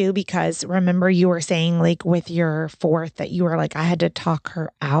self-talk too, because remember you were saying with your fourth that you were I had to talk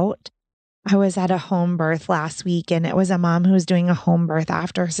her out. I was at a home birth last week and it was a mom who was doing a home birth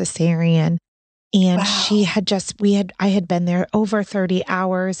after a cesarean. And she had I had been there over 30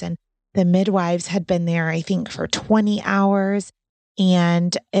 hours and the midwives had been there, I think, for 20 hours.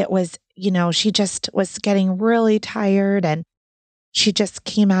 And it was, she just was getting really tired. And she just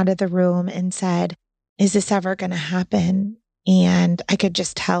came out of the room and said, is this ever going to happen? And I could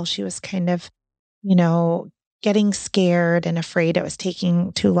just tell she was kind of, getting scared and afraid it was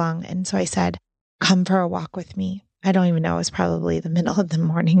taking too long. And so I said, come for a walk with me. I don't even know. It was probably the middle of the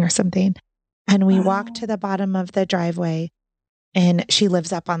morning or something. And we walked to the bottom of the driveway and she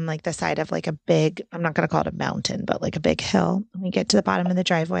lives up on the side of a big, I'm not going to call it a mountain, but a big hill. And we get to the bottom of the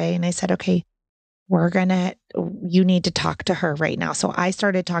driveway and I said, okay, you need to talk to her right now. So I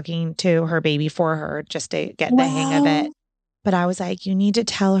started talking to her baby for her just to get the hang of it. But I was like, you need to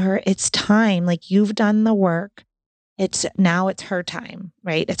tell her it's time. You've done the work. It's her time,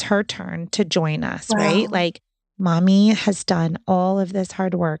 right? It's her turn to join us, right? Mommy has done all of this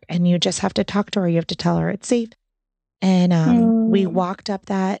hard work and you just have to talk to her. You have to tell her it's safe. And we walked up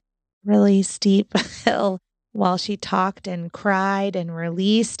that really steep hill while she talked and cried and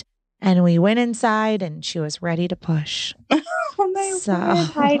released. And we went inside and she was ready to push. Oh my word,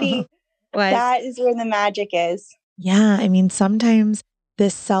 Heidi. That is where the magic is. Yeah. I mean, sometimes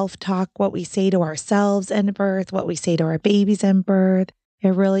this self-talk, what we say to ourselves in birth, what we say to our babies in birth, it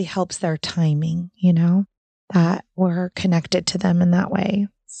really helps their timing, that we're connected to them in that way.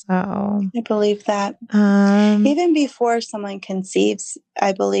 So I believe that. Even before someone conceives,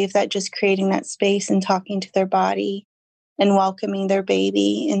 I believe that just creating that space and talking to their body and welcoming their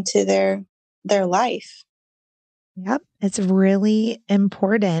baby into their life. Yep. It's really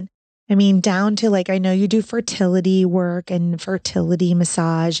important. I mean, down to I know you do fertility work and fertility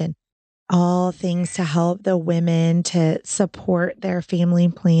massage and all things to help the women to support their family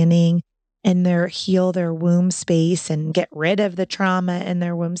planning and heal their womb space and get rid of the trauma in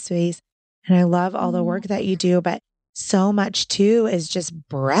their womb space. And I love all the work that you do, but so much too is just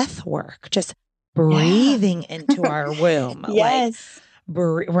breath work, just breathing into our womb. Yes.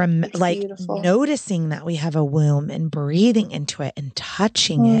 Noticing that we have a womb and breathing into it and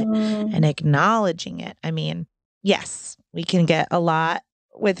touching it and acknowledging it. I mean, yes, we can get a lot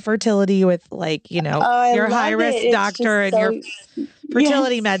with fertility with your high risk doctor and your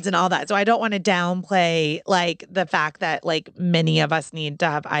fertility meds and all that. So I don't want to downplay the fact that many of us need to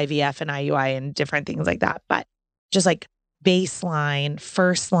have IVF and IUI and different things like that. But just baseline,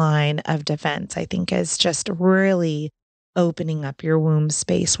 first line of defense, I think is just really opening up your womb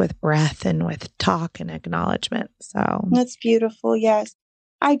space with breath and with talk and acknowledgement. So that's beautiful. Yes.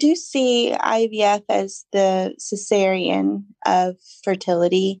 I do see IVF as the cesarean of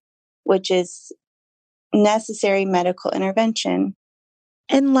fertility, which is necessary medical intervention.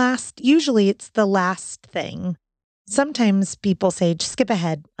 And usually it's the last thing. Sometimes people say, just skip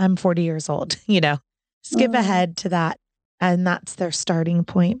ahead. I'm 40 years old, skip ahead to that. And that's their starting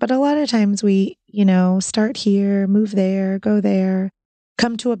point. But a lot of times we, start here, move there, go there,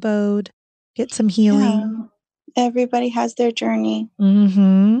 come to abode, get some healing. Yeah. Everybody has their journey.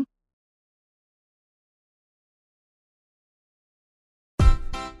 Mm-hmm.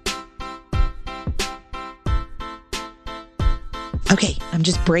 Okay, I'm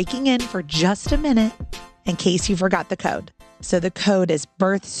just breaking in for just a minute in case you forgot the code. So the code is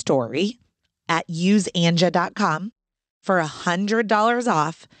birth story at useanja.com for $100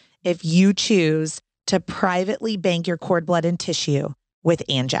 off if you choose to privately bank your cord blood and tissue with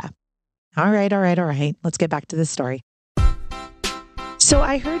Anja. All right. Let's get back to the story. So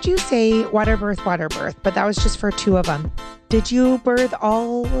I heard you say water birth, but that was just for 2 of them. Did you birth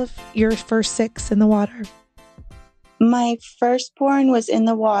all of your first 6 in the water? My firstborn was in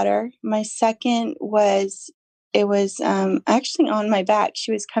the water. My second was actually on my back.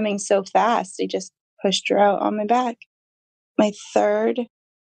 She was coming so fast. I just pushed her out on my back. My third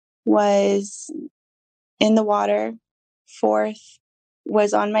was in the water. Fourth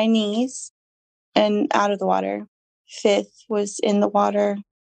was on my knees and out of the water. Fifth was in the water.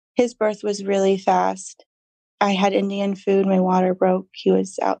 His birth was really fast. I had Indian food. My water broke. He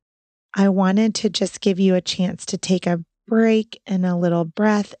was out. I wanted to just give you a chance to take a break and a little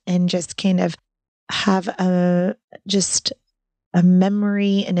breath and just kind of have a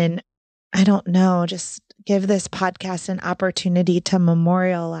memory and just give this podcast an opportunity to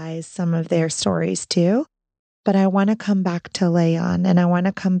memorialize some of their stories too. But I want to come back to Leon, and I want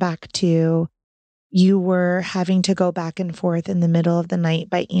to come back to you were having to go back and forth in the middle of the night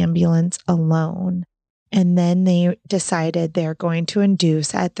by ambulance alone. And then they decided they're going to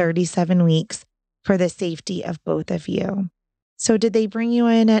induce at 37 weeks for the safety of both of you. So did they bring you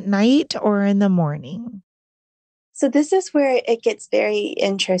in at night or in the morning? So this is where it gets very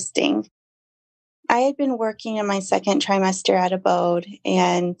interesting. I had been working in my second trimester at abode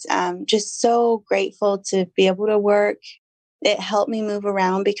and just so grateful to be able to work. It helped me move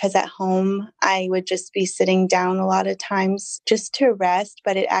around because at home I would just be sitting down a lot of times just to rest,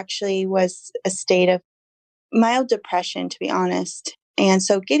 but it actually was a state of mild depression, to be honest. And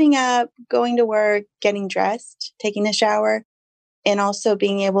so getting up, going to work, getting dressed, taking a shower, and also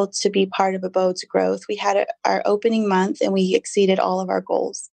being able to be part of Abode's growth. We had our opening month and we exceeded all of our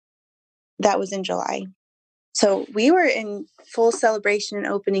goals. That was in July. So we were in full celebration and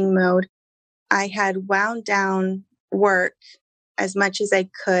opening mode. I had wound down work as much as I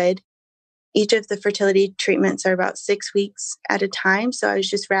could. Each of the fertility treatments are about 6 weeks at a time. So I was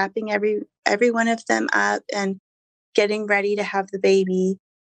just wrapping every one of them up and getting ready to have the baby,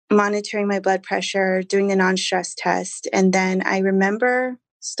 monitoring my blood pressure, doing the non-stress test. And then I remember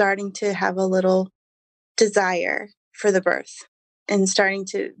starting to have a little desire for the birth and starting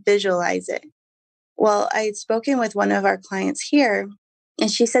to visualize it. Well, I had spoken with one of our clients here, and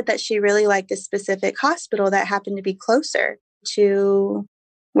she said that she really liked a specific hospital that happened to be closer to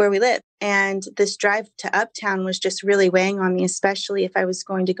where we live. And this drive to Uptown was just really weighing on me, especially if I was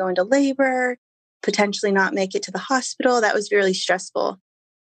going to go into labor, potentially not make it to the hospital. That was really stressful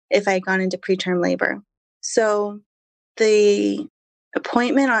if I had gone into preterm labor. So the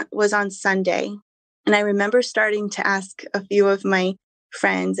appointment was on Sunday. And I remember starting to ask a few of my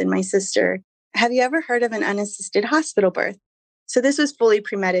friends and my sister, have you ever heard of an unassisted hospital birth? So this was fully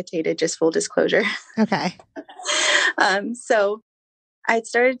premeditated, just full disclosure. Okay. So I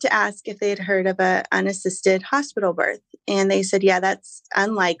started to ask if they had heard of an unassisted hospital birth. And they said, yeah, that's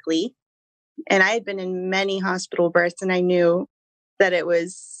unlikely. And I had been in many hospital births and I knew that it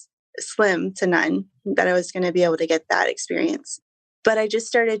was slim to none, that I was going to be able to get that experience. But I just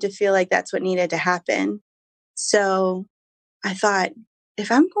started to feel like that's what needed to happen. So I thought,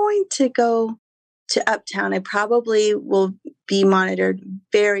 if I'm going to go to Uptown, I probably will be monitored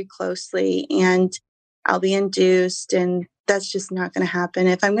very closely and I'll be induced, and that's just not going to happen.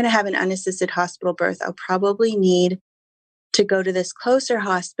 If I'm going to have an unassisted hospital birth, I'll probably need to go to this closer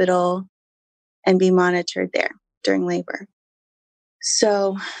hospital and be monitored there during labor.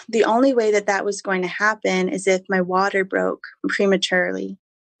 So the only way that was going to happen is if my water broke prematurely.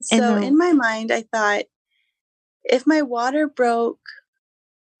 So in my mind, I thought, if my water broke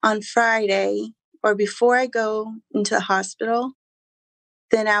on Friday or before I go into the hospital,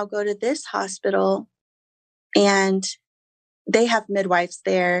 then I'll go to this hospital and they have midwives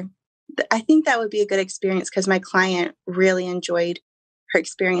there. I think that would be a good experience because my client really enjoyed her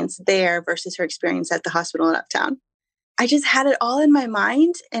experience there versus her experience at the hospital in Uptown. I just had it all in my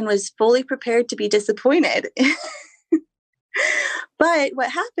mind and was fully prepared to be disappointed. But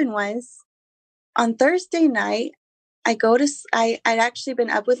what happened was on Thursday night, I'd actually been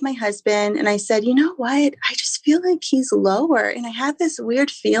up with my husband and I said, you know what? I just feel like he's lower. And I had this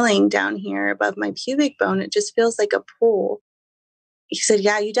weird feeling down here above my pubic bone. It just feels like a pull. He said,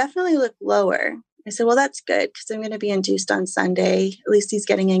 yeah, you definitely look lower. I said, well, that's good because I'm going to be induced on Sunday. At least he's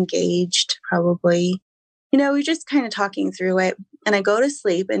getting engaged, probably. We're just kind of talking through it. And I go to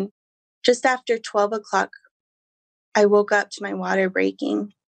sleep. And just after 12 o'clock, I woke up to my water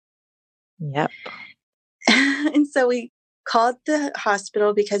breaking. Yep. And so we called the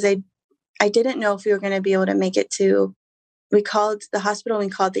hospital because I didn't know if we were going to be able to make it to. We called the hospital and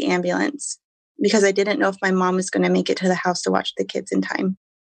we called the ambulance because I didn't know if my mom was going to make it to the house to watch the kids in time.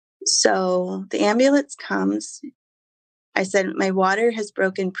 So the ambulance comes. I said, my water has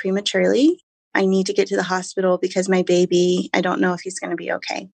broken prematurely. I need to get to the hospital because my baby, I don't know if he's going to be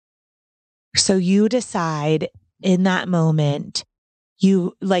okay. So you decide in that moment,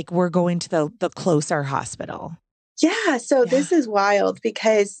 we're going to the closer hospital. Yeah. So this is wild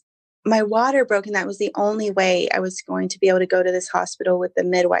because my water broke and that was the only way I was going to be able to go to this hospital with the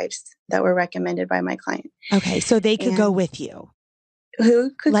midwives that were recommended by my client. Okay. So they could go with you.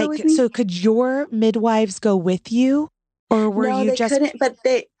 Who could go with me? So could your midwives go with you? Or were no, you they just... couldn't, but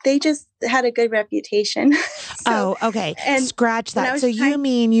they just had a good reputation. Okay. And scratch that. So you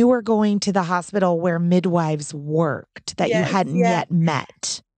mean you were going to the hospital where midwives worked that you hadn't yet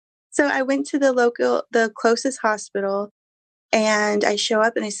met? So I went to the closest hospital and I show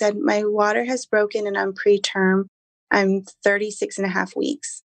up and I said, my water has broken and I'm preterm. I'm 36 and a half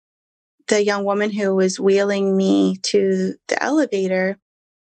weeks. The young woman who was wheeling me to the elevator,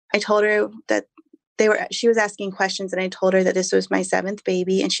 I told her that she was asking questions and I told her that this was my 7th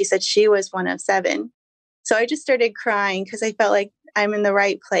baby. And she said she was one of 7. So I just started crying because I felt like I'm in the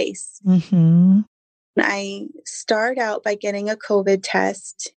right place. Mm-hmm. I start out by getting a COVID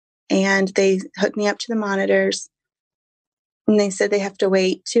test and they hooked me up to the monitors. And they said they have to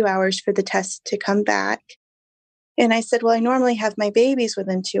wait 2 hours for the test to come back. And I said, well, I normally have my babies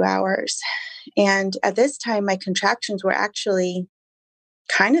within 2 hours. And at this time, my contractions were actually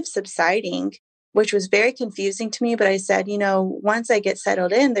kind of subsiding, which was very confusing to me. But I said, once I get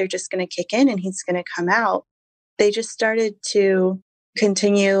settled in, they're just going to kick in and he's going to come out. They just started to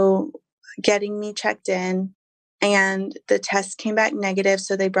continue getting me checked in and the test came back negative.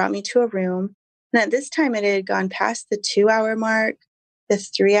 So they brought me to a room. And at this time, it had gone past the 2-hour mark, the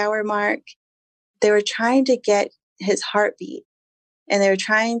 3-hour mark. They were trying to get his heartbeat and they were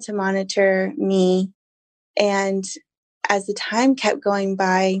trying to monitor me. And as the time kept going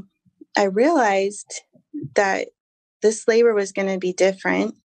by, I realized that this labor was going to be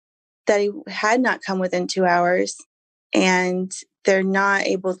different, that he had not come within 2 hours, and they're not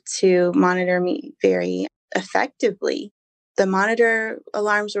able to monitor me very effectively. The monitor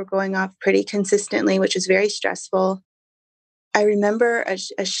alarms were going off pretty consistently, which was very stressful. I remember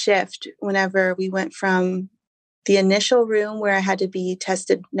a shift whenever we went from the initial room where I had to be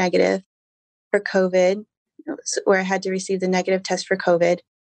tested negative for COVID, where I had to receive the negative test for COVID,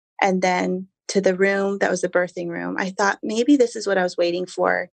 and then to the room that was the birthing room. I thought maybe this is what I was waiting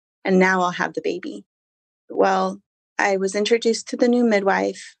for, and now I'll have the baby. Well, I was introduced to the new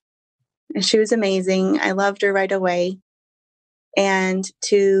midwife, and she was amazing. I loved her right away, and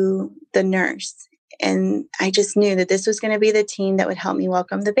to the nurse. And I just knew that this was going to be the team that would help me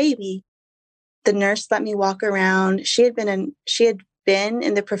welcome the baby. The nurse let me walk around. She had been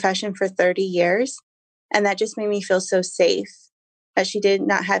in the profession for 30 years, and that just made me feel so safe. That she did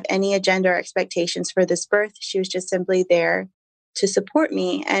not have any agenda or expectations for this birth. She was just simply there to support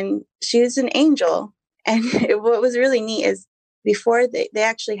me. And she was an angel. And what was really neat is before they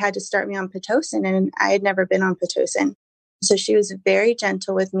actually had to start me on Pitocin, and I had never been on Pitocin. So she was very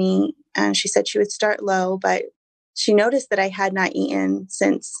gentle with me. And she said she would start low, but she noticed that I had not eaten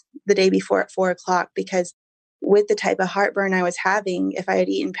since the day before at 4 o'clock, because with the type of heartburn I was having, if I had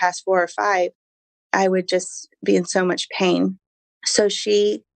eaten past 4 or 5, I would just be in so much pain. So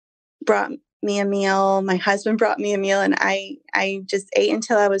she brought me a meal. My husband brought me a meal, and I just ate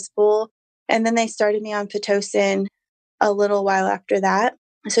until I was full. And then they started me on Pitocin a little while after that.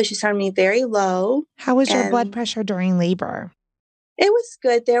 So she started me very low. How was your blood pressure during labor? It was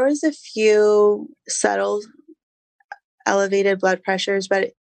good. There was a few subtle elevated blood pressures,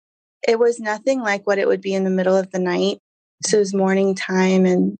 but it was nothing like what it would be in the middle of the night. So it was morning time,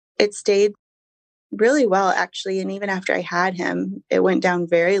 and it stayed really well, actually. And even after I had him, it went down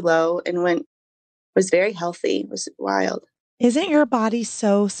very low and was very healthy. It was wild. Isn't your body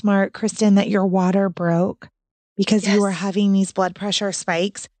so smart, Christan, that your water broke because you were having these blood pressure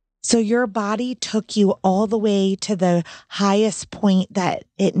spikes? So your body took you all the way to the highest point that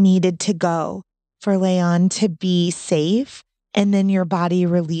it needed to go for Leon to be safe. And then your body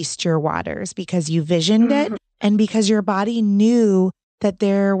released your waters because you visioned it and because your body knew that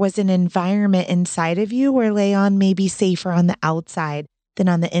there was an environment inside of you where Leon may be safer on the outside than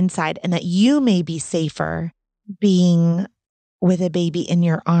on the inside, and that you may be safer being with a baby in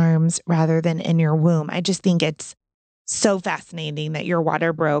your arms rather than in your womb. I just think it's so fascinating that your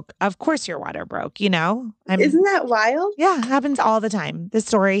water broke. Of course your water broke, you know? Isn't that wild? Yeah, it happens all the time. This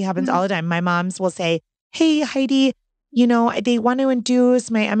story happens all the time. My moms will say, "Hey, Heidi, you know, they want to induce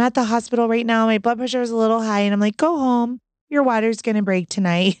I'm at the hospital right now. My blood pressure is a little high." And I'm like, "Go home. Your water's going to break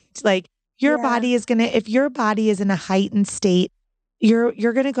tonight." Like your body is going to, if your body is in a heightened state, you're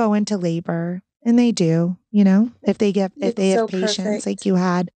going to go into labor. And they do, you know, if they have patience like you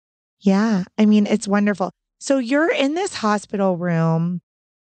had. Yeah. I mean, it's wonderful. So you're in this hospital room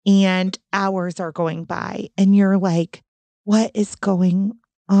and hours are going by and you're like, what is going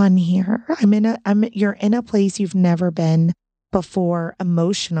on here? You're in a place you've never been before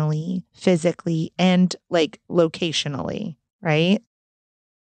emotionally, physically, and like locationally, right?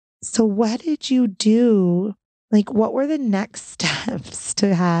 So what did you do? Like, what were the next steps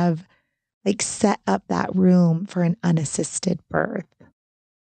to have like set up that room for an unassisted birth?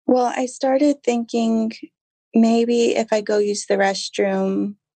 Well, I started thinking maybe if I go use the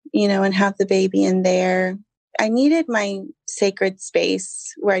restroom, you know, and have the baby in there, I needed my sacred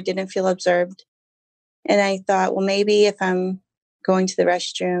space where I didn't feel observed. And I thought, well, maybe if I'm going to the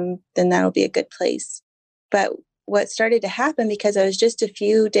restroom, then that'll be a good place. But what started to happen, because I was just a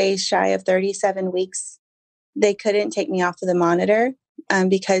few days shy of 37 weeks, they couldn't take me off of the monitor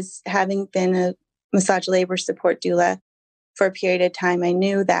because having been a massage labor support doula for a period of time, I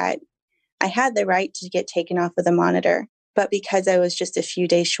knew that I had the right to get taken off of the monitor. But because I was just a few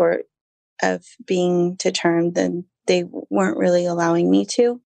days short of being to term, then they weren't really allowing me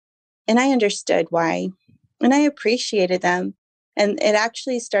to. And I understood why. And I appreciated them. And it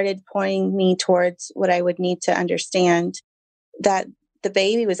actually started pointing me towards what I would need to understand, that the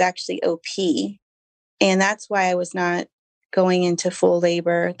baby was actually OP. And that's why I was not going into full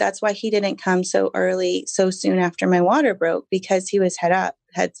labor. That's why he didn't come so early, so soon after my water broke, because he was head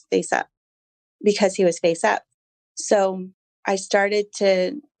face up, because he was face up. So I started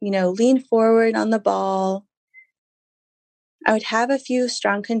to, you know, lean forward on the ball. I would have a few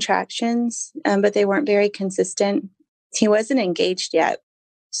strong contractions, but they weren't very consistent. He wasn't engaged yet.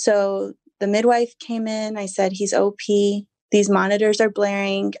 So the midwife came in. I said, he's OP. These monitors are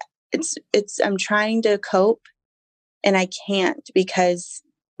blaring. I'm trying to cope and I can't, because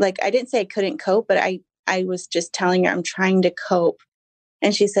like, I didn't say I couldn't cope, but I was just telling her I'm trying to cope.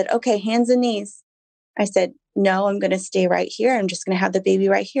 And she said, okay, hands and knees. I said, no, I'm going to stay right here. I'm just going to have the baby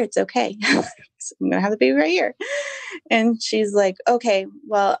right here. It's okay. So I'm going to have the baby right here. And she's like, okay,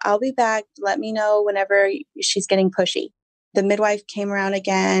 well, I'll be back. Let me know whenever she's getting pushy. The midwife came around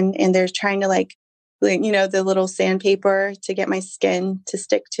again and they're trying to like, you know, the little sandpaper to get my skin to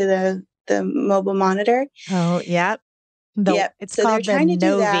stick to the mobile monitor. Oh, yep. It's so called the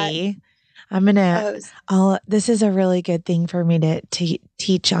Novi. This is a really good thing for me to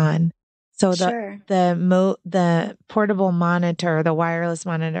teach on. So the portable monitor, the wireless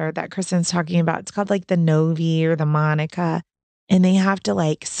monitor that Kristen's talking about, it's called like the Novi or the Monica. And they have to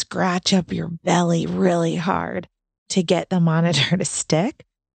like scratch up your belly really hard to get the monitor to stick.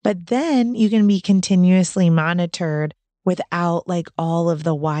 But then you can be continuously monitored without like all of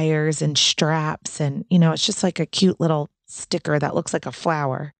the wires and straps. And, you know, it's just like a cute little sticker that looks like a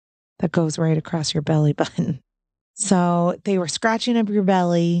flower that goes right across your belly button. So they were scratching up your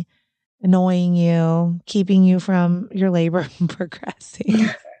belly, annoying you, keeping you from your labor progressing.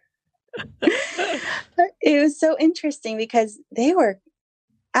 It was so interesting because they were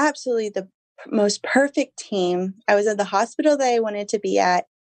absolutely the most perfect team. I was at the hospital that I wanted to be at,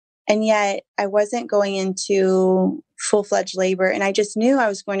 and yet I wasn't going into full-fledged labor. And I just knew I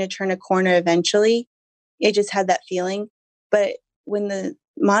was going to turn a corner eventually. I just had that feeling. But when the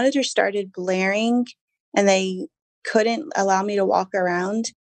monitor started blaring and they couldn't allow me to walk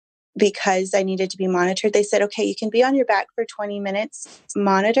around because I needed to be monitored, they said, okay, you can be on your back for 20 minutes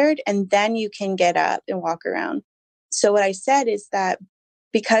monitored, and then you can get up and walk around. So what I said is that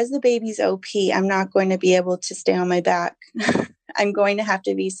because the baby's OP, I'm not going to be able to stay on my back. I'm going to have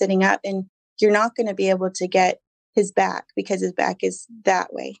to be sitting up, and you're not going to be able to get his back because his back is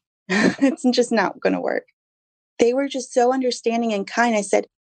that way. It's just not going to work. They were just so understanding and kind. I said,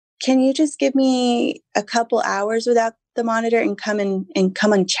 can you just give me a couple hours without the monitor and come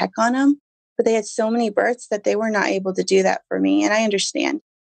and check on them? But they had so many births that they were not able to do that for me. And I understand.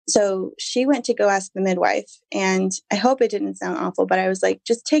 So she went to go ask the midwife, and I hope it didn't sound awful, but I was like,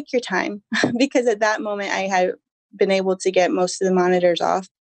 just take your time. Because at that moment I had been able to get most of the monitors off,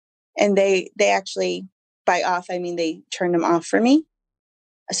 and they actually, by off, I mean, they turned them off for me.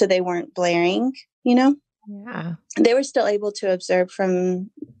 So they weren't blaring, you know? Yeah. They were still able to observe from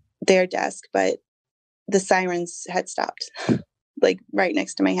their desk, but the sirens had stopped, like right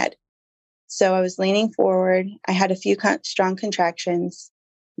next to my head. So I was leaning forward. I had a few strong contractions.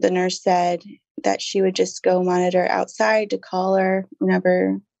 The nurse said that she would just go monitor outside to call her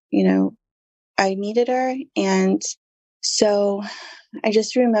whenever, I needed her. And so I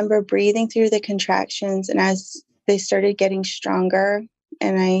just remember breathing through the contractions. And as they started getting stronger,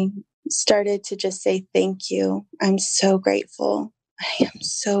 and I started to just say, thank you. I'm so grateful. I am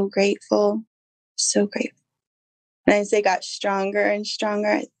so grateful. So grateful. And as they got stronger and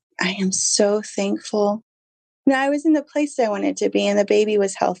stronger, I am so thankful. Now I was in the place I wanted to be, and the baby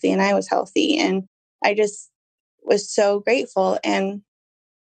was healthy and I was healthy. And I just was so grateful. And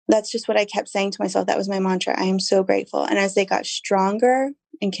that's just what I kept saying to myself. That was my mantra. I am so grateful. And as they got stronger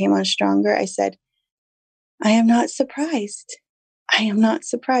and came on stronger, I said, I am not surprised. I am not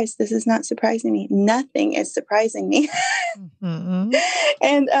surprised. This is not surprising me. Nothing is surprising me. Mm-hmm.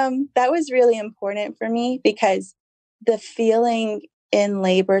 And that was really important for me, because the feeling in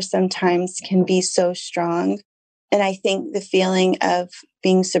labor sometimes can be so strong. And I think the feeling of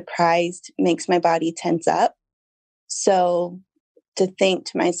being surprised makes my body tense up. So to think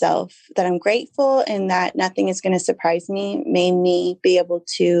to myself that I'm grateful and that nothing is going to surprise me made me be able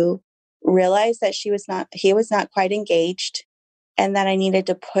to realize that he was not quite engaged, and that I needed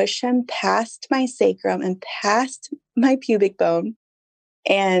to push him past my sacrum and past my pubic bone.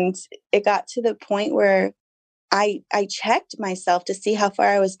 And it got to the point where I checked myself to see how far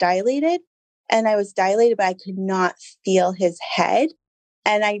I was dilated, and I was dilated, but I could not feel his head.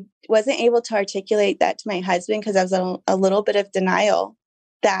 And I wasn't able to articulate that to my husband, because I was in a little bit of denial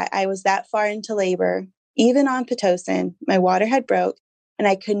that I was that far into labor. Even on Pitocin, my water had broke and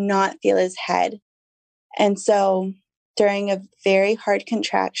I could not feel his head. And so during a very hard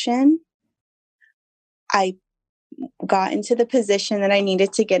contraction, I got into the position that I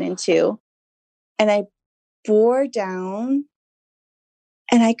needed to get into, and I bore down,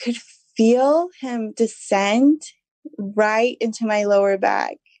 and I could feel him descend right into my lower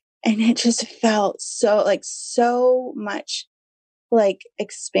back. And it just felt so much like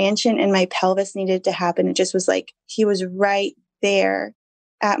expansion in my pelvis needed to happen. It just was like he was right there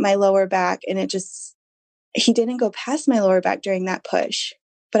at my lower back. And he didn't go past my lower back during that push,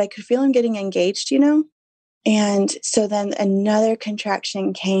 but I could feel him getting engaged, And so then another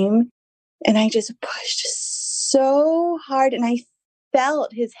contraction came, and I just pushed so hard, and I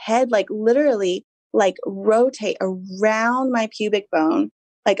felt his head literally rotate around my pubic bone,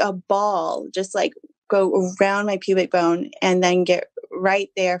 like a ball, just go around my pubic bone and then get right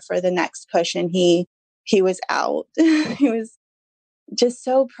there for the next push. And he was out. He was just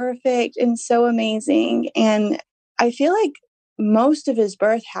so perfect and so amazing. And I feel like most of his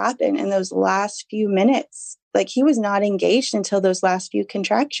birth happened in those last few minutes. Like he was not engaged until those last few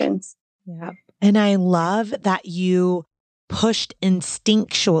contractions. Yeah. And I love that you pushed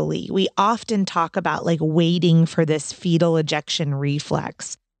instinctually. We often talk about waiting for this fetal ejection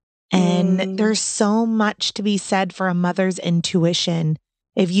reflex. And there's so much to be said for a mother's intuition.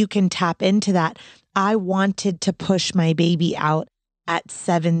 If you can tap into that. I wanted to push my baby out at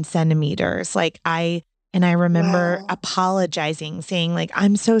 7 centimeters. I remember apologizing, saying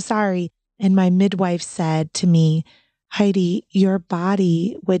I'm so sorry. And my midwife said to me, Heidi, your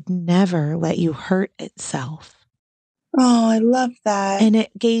body would never let you hurt itself. Oh, I love that. And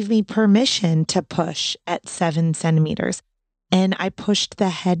it gave me permission to push at 7 centimeters. And I pushed the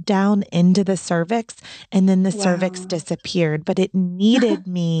head down into the cervix, and then the cervix disappeared. But it needed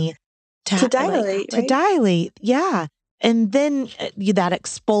me to dilate, to dilate. Yeah. And then that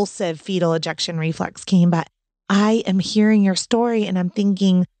expulsive fetal ejection reflex came. But I am hearing your story and I'm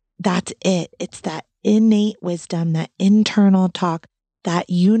thinking, that's it. It's that innate wisdom, that internal talk, that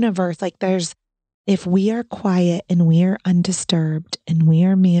universe. If we are quiet and we are undisturbed and we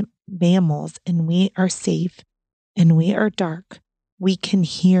are mammals and we are safe and we are dark, we can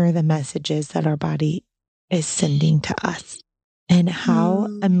hear the messages that our body is sending to us. And how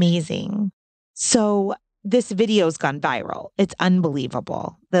amazing. So this video's gone viral. It's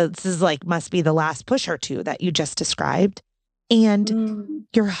unbelievable. This is must be the last push or two that you just described. And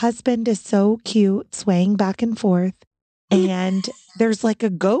your husband is so cute, swaying back and forth. And there's a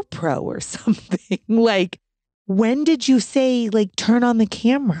GoPro or something. When did you say, turn on the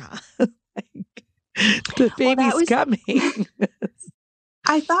camera? The baby's coming.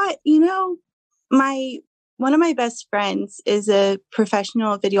 I thought, one of my best friends is a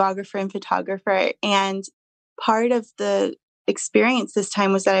professional videographer and photographer. And part of the experience this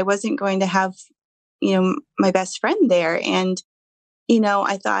time was that I wasn't going to have, my best friend there. And,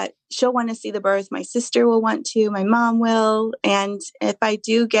 I thought she'll want to see the birth. My sister will want to, my mom will. And if I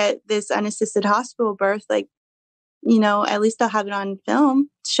do get this unassisted hospital birth, at least I'll have it on film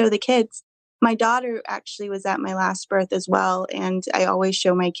to show the kids. My daughter actually was at my last birth as well. And I always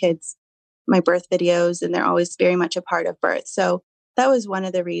show my kids my birth videos, and they're always very much a part of birth. So that was one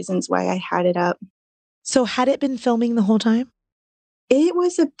of the reasons why I had it up. So had it been filming the whole time? It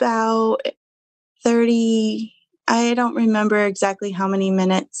was about 30, I don't remember exactly how many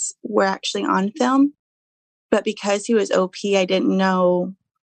minutes were actually on film. But because he was OP, I didn't know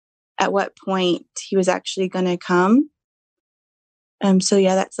at what point he was actually going to come. So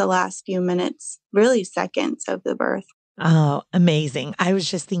yeah, that's the last few minutes, really seconds of the birth. Oh, amazing. I was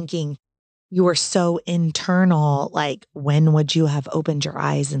just thinking you were so internal. Like, when would you have opened your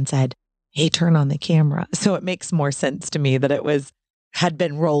eyes and said, hey, turn on the camera? So it makes more sense to me that had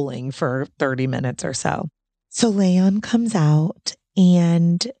been rolling for 30 minutes or so. So Leon comes out,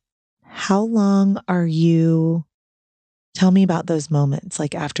 and how long are you? Tell me about those moments,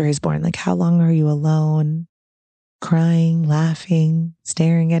 like after he's born. Like, how long are you alone, crying, laughing,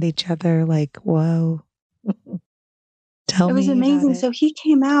 staring at each other? Like, whoa. Tell me. It was amazing. So he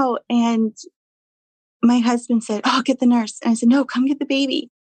came out, and my husband said, "Oh, get the nurse." And I said, "No, come get the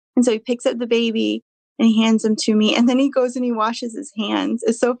baby." And so he picks up the baby and he hands him to me. And then he goes and he washes his hands.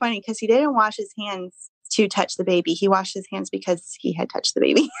 It's so funny because he didn't wash his hands to touch the baby. He washed his hands because he had touched the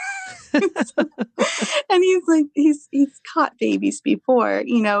baby. And he's like, he's caught babies before,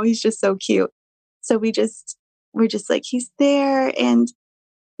 he's just so cute. So we're just like, he's there. And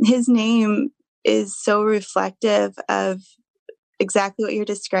his name is so reflective of exactly what you're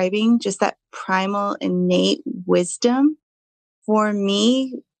describing, just that primal, innate wisdom. For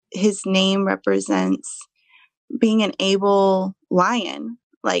me, his name represents being an able lion.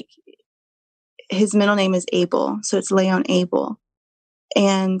 Like, his middle name is Abel, so it's Leon Abel.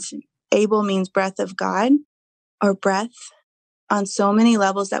 And Abel means breath of God, or breath. On so many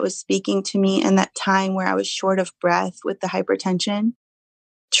levels, that was speaking to me in that time where I was short of breath with the hypertension.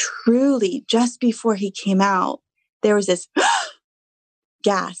 Truly, just before he came out, there was this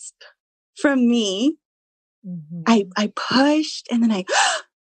gasp from me. Mm-hmm. I pushed, and then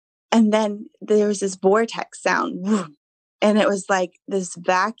and then there was this vortex sound, and it was like this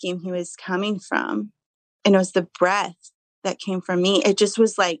vacuum he was coming from, and it was the breath that came from me. It just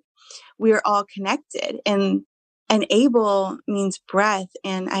was like we were all connected, and Abel means breath.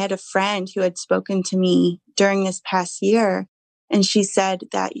 And I had a friend who had spoken to me during this past year, and she said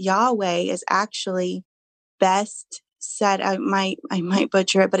that Yahweh is actually best said. I might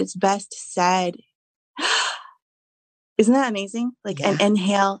butcher it, but it's best said. Isn't that amazing? Like, yeah. An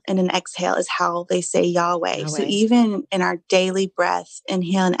inhale and an exhale is how they say Yahweh. So even in our daily breath,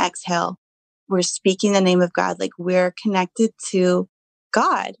 inhale and exhale, we're speaking the name of God. Like, we're connected to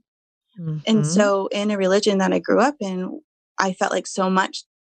God. Mm-hmm. And so in a religion that I grew up in, I felt like so much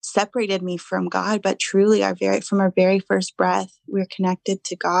separated me from God, but truly from our very first breath, we're connected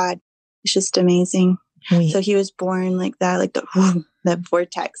to God. It's just amazing. So he was born like that, like that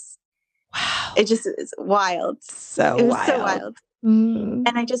vortex. Wow. It just is wild. It was so wild. Mm.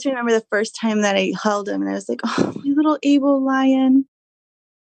 And I just remember the first time that I held him, and I was like, oh, my little Abel lion.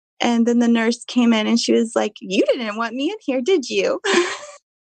 And then the nurse came in and she was like, you didn't want me in here, did you?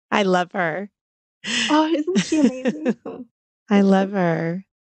 I love her. Oh, isn't she amazing? I love her.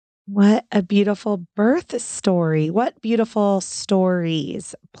 What a beautiful birth story. What beautiful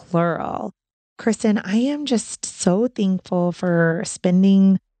stories, plural. Christan, I am just so thankful for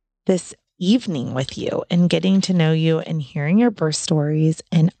spending this evening with you and getting to know you and hearing your birth stories.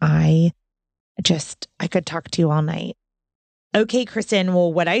 And I could talk to you all night. Okay, Christan,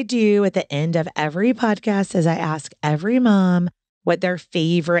 well, what I do at the end of every podcast is I ask every mom what their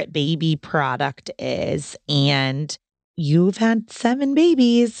favorite baby product is. And you've had 7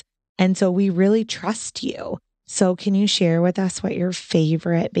 babies, and so we really trust you. So can you share with us what your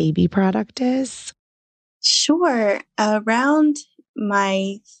favorite baby product is? Sure. Around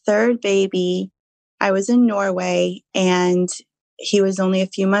my 3rd baby, I was in Norway, and he was only a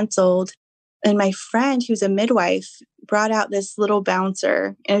few months old. And my friend, who's a midwife, brought out this little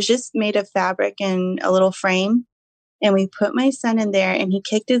bouncer. It was just made of fabric and a little frame. And we put my son in there, and he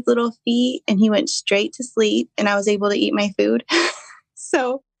kicked his little feet, and he went straight to sleep, and I was able to eat my food.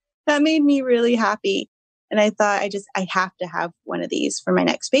 So that made me really happy. And I thought I have to have one of these for my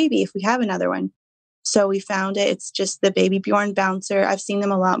next baby if we have another one. So we found it. It's just the Baby Bjorn bouncer. I've seen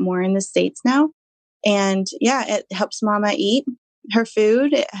them a lot more in the States now. And yeah, it helps mama eat her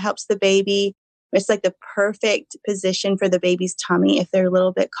food. It helps the baby. It's like the perfect position for the baby's tummy if they're a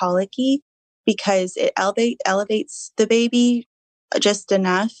little bit colicky, because it elevates the baby just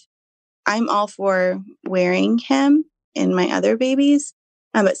enough. I'm all for wearing him and my other babies,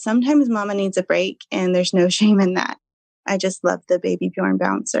 but sometimes mama needs a break, and there's no shame in that. I just love the Baby Bjorn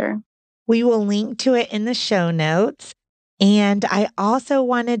bouncer. We will link to it in the show notes. And I also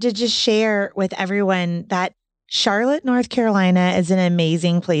wanted to just share with everyone that Charlotte, North Carolina is an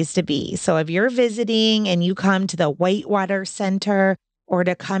amazing place to be. So if you're visiting and you come to the Whitewater Center, or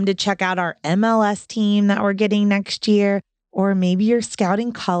to come to check out our MLS team that we're getting next year, or maybe you're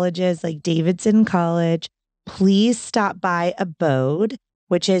scouting colleges like Davidson College, please stop by Abode,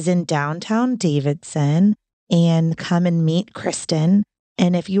 which is in downtown Davidson, and come and meet Christan.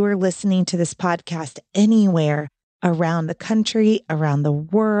 And if you are listening to this podcast anywhere around the country, around the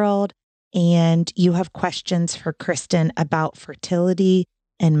world, and you have questions for Christan about fertility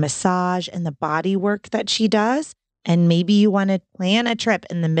and massage and the body work that she does, and maybe you want to plan a trip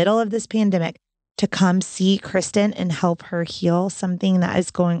in the middle of this pandemic to come see Christan and help her heal something that is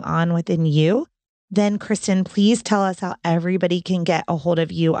going on within you, then Christan, please tell us how everybody can get a hold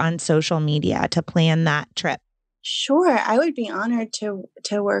of you on social media to plan that trip. Sure. I would be honored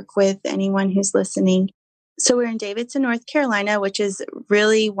to work with anyone who's listening. So we're in Davidson, North Carolina, which is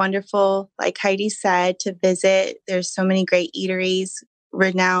really wonderful, like Heidi said, to visit. There's so many great eateries,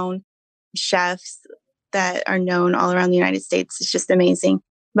 renowned chefs that are known all around the United States. It's just amazing.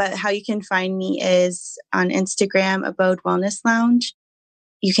 But how you can find me is on Instagram, Abode Wellness Lounge.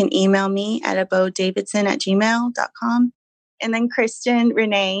 You can email me at abodedavidson@gmail.com. And then Christan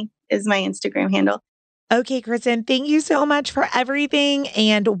Renee is my Instagram handle. Okay, Christan, thank you so much for everything.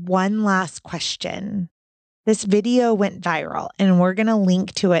 And one last question. This video went viral, and we're going to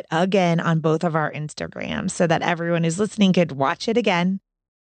link to it again on both of our Instagrams so that everyone who's listening could watch it again.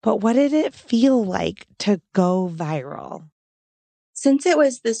 But what did it feel like to go viral? Since it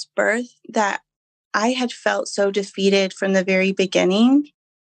was this birth that I had felt so defeated from the very beginning,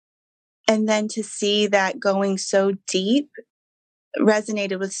 and then to see that going so deep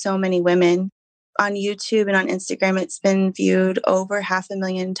resonated with so many women. On YouTube and on Instagram, it's been viewed over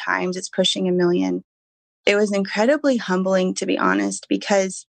 500,000 times. It's pushing 1 million. It was incredibly humbling, to be honest,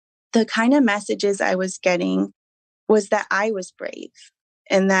 because the kind of messages I was getting was that I was brave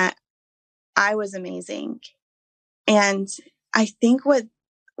and that I was amazing. And I think what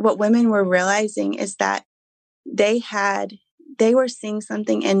women were realizing is that they were seeing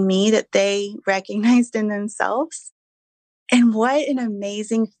something in me that they recognized in themselves. And what an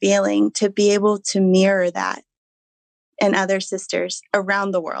amazing feeling to be able to mirror that in other sisters around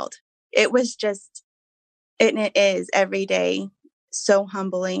the world. It was just, and it is every day so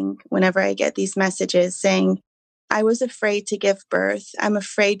humbling whenever I get these messages saying, I was afraid to give birth. I'm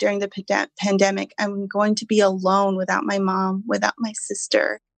afraid during the pandemic, I'm going to be alone without my mom, without my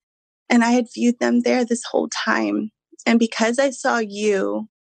sister. And I had viewed them there this whole time. And because I saw you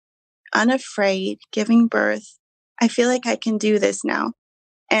unafraid giving birth, I feel like I can do this now.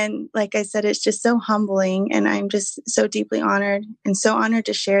 And like I said, it's just so humbling. And I'm just so deeply honored and so honored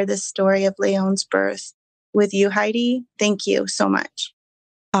to share this story of Leon's birth with you, Heidi. Thank you so much.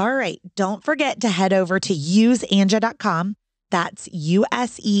 All right. Don't forget to head over to useanja.com. That's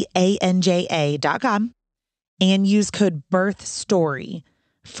useanja.com. And use code BIRTHSTORY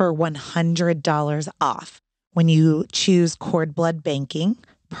for $100 off when you choose cord blood banking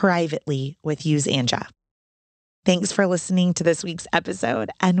privately with Use Anja. Thanks for listening to this week's episode,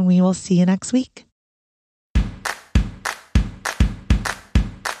 and we will see you next week.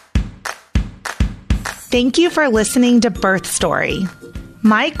 Thank you for listening to Birth Story.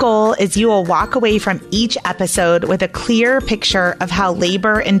 My goal is you will walk away from each episode with a clear picture of how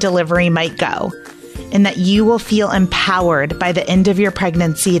labor and delivery might go, and that you will feel empowered by the end of your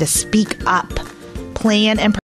pregnancy to speak up, plan, and